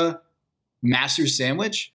ultra master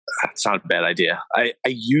sandwich? That's not a bad idea. I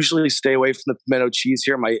usually stay away from the pimento cheese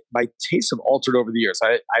here. My tastes have altered over the years.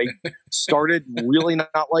 I started really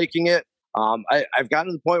not liking it. I've gotten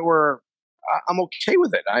to the point where I'm okay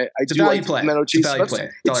with it. I do like pimento cheese.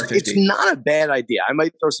 It's not a bad idea. I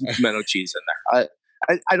might throw some pimento cheese in there.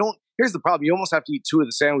 I don't. Here's the problem: you almost have to eat 2 of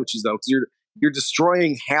the sandwiches though, because you're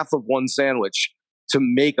destroying half of one sandwich to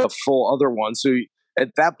make a full other one. So at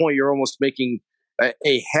that point, you're almost making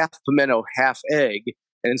a half pimento, half egg,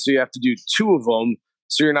 and so you have to do 2 of them.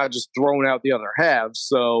 So you're not just throwing out the other half.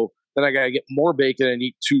 So then I got to get more bacon and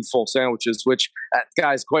eat 2 full sandwiches, which,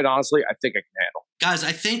 guys, quite honestly, I think I can handle. Guys,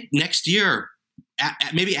 I think next year,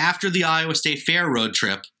 maybe after the Iowa State Fair road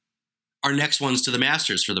trip, our next one's to the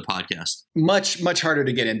Masters for the podcast. Much harder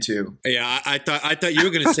to get into. Yeah, I thought you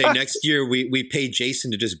were going to say next year we pay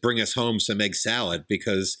Jason to just bring us home some egg salad,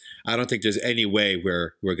 because I don't think there's any way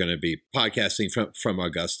we're going to be podcasting from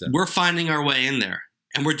Augusta. We're finding our way in there.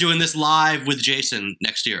 And we're doing this live with Jason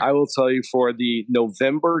next year. I will tell you, for the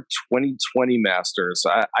November 2020 Masters,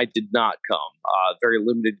 I did not come. Very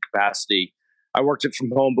limited capacity. I worked it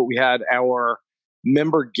from home, but we had our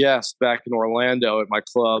member guest back in Orlando at my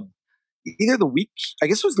club either the week, I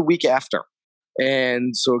guess it was the week after.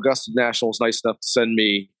 And so Augusta National was nice enough to send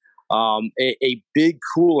me a big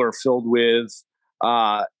cooler filled with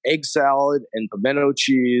egg salad and pimento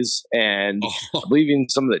cheese and I believe even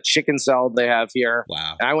some of the chicken salad they have here.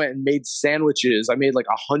 Wow. And I went and made sandwiches. I made like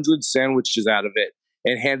 100 sandwiches out of it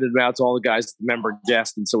and handed them out to all the guys at the member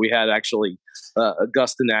guest. And so we had actually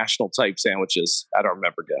Augusta National type sandwiches at our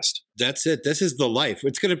member guest. That's it. This is the life.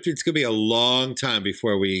 It's gonna be a long time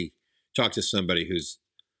before we talk to somebody who's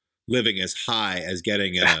living as high as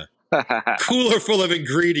getting a cooler full of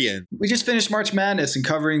ingredients. We just finished March Madness and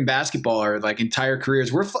covering basketball our entire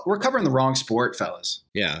careers. We're covering the wrong sport, fellas.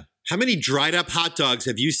 Yeah. How many dried up hot dogs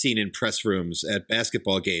have you seen in press rooms at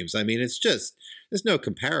basketball games? I mean, it's just, there's no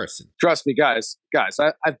comparison. Trust me, guys.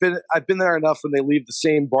 I've been there enough when they leave the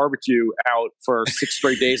same barbecue out for 6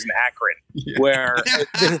 straight days in Akron, where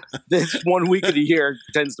this 1 week of the year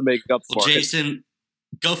tends to make up for it. Jason,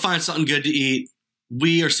 go find something good to eat.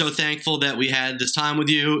 We are so thankful that we had this time with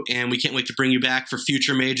you, and we can't wait to bring you back for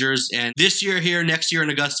future majors. And this year here, next year in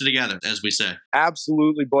Augusta together, as we say.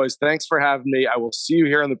 Absolutely, boys. Thanks for having me. I will see you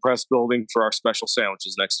here in the press building for our special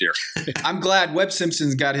sandwiches next year. I'm glad Webb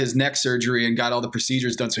Simpson's got his neck surgery and got all the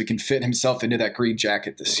procedures done so he can fit himself into that green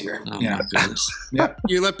jacket this year. Oh, my goodness. Yep.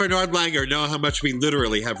 You let Bernard Langer know how much we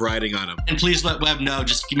literally have riding on him. And please let Webb know.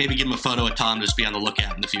 Just maybe give him a photo of Tom to just be on the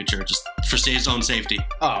lookout in the future. Just for his own safety.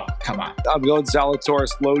 Oh, come on. I'm going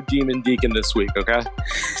Zalatoris, low Demon Deacon this week, okay?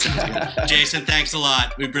 Jason, thanks a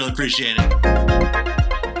lot. We really appreciate it.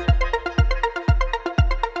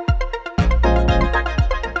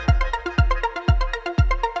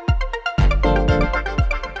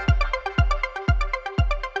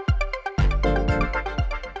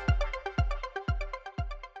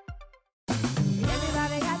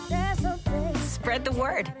 Spread the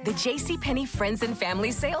word. The JCPenney Friends and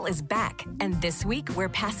Family Sale is back. And this week, we're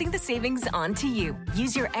passing the savings on to you.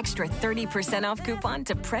 Use your extra 30% off coupon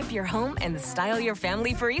to prep your home and style your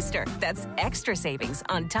family for Easter. That's extra savings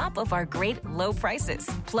on top of our great low prices.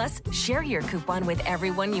 Plus, share your coupon with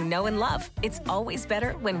everyone you know and love. It's always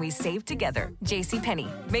better when we save together. JCPenney.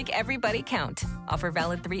 Make everybody count. Offer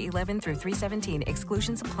valid 3/11 through 3/17.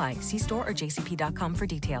 Exclusions apply. See store or jcp.com for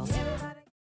details.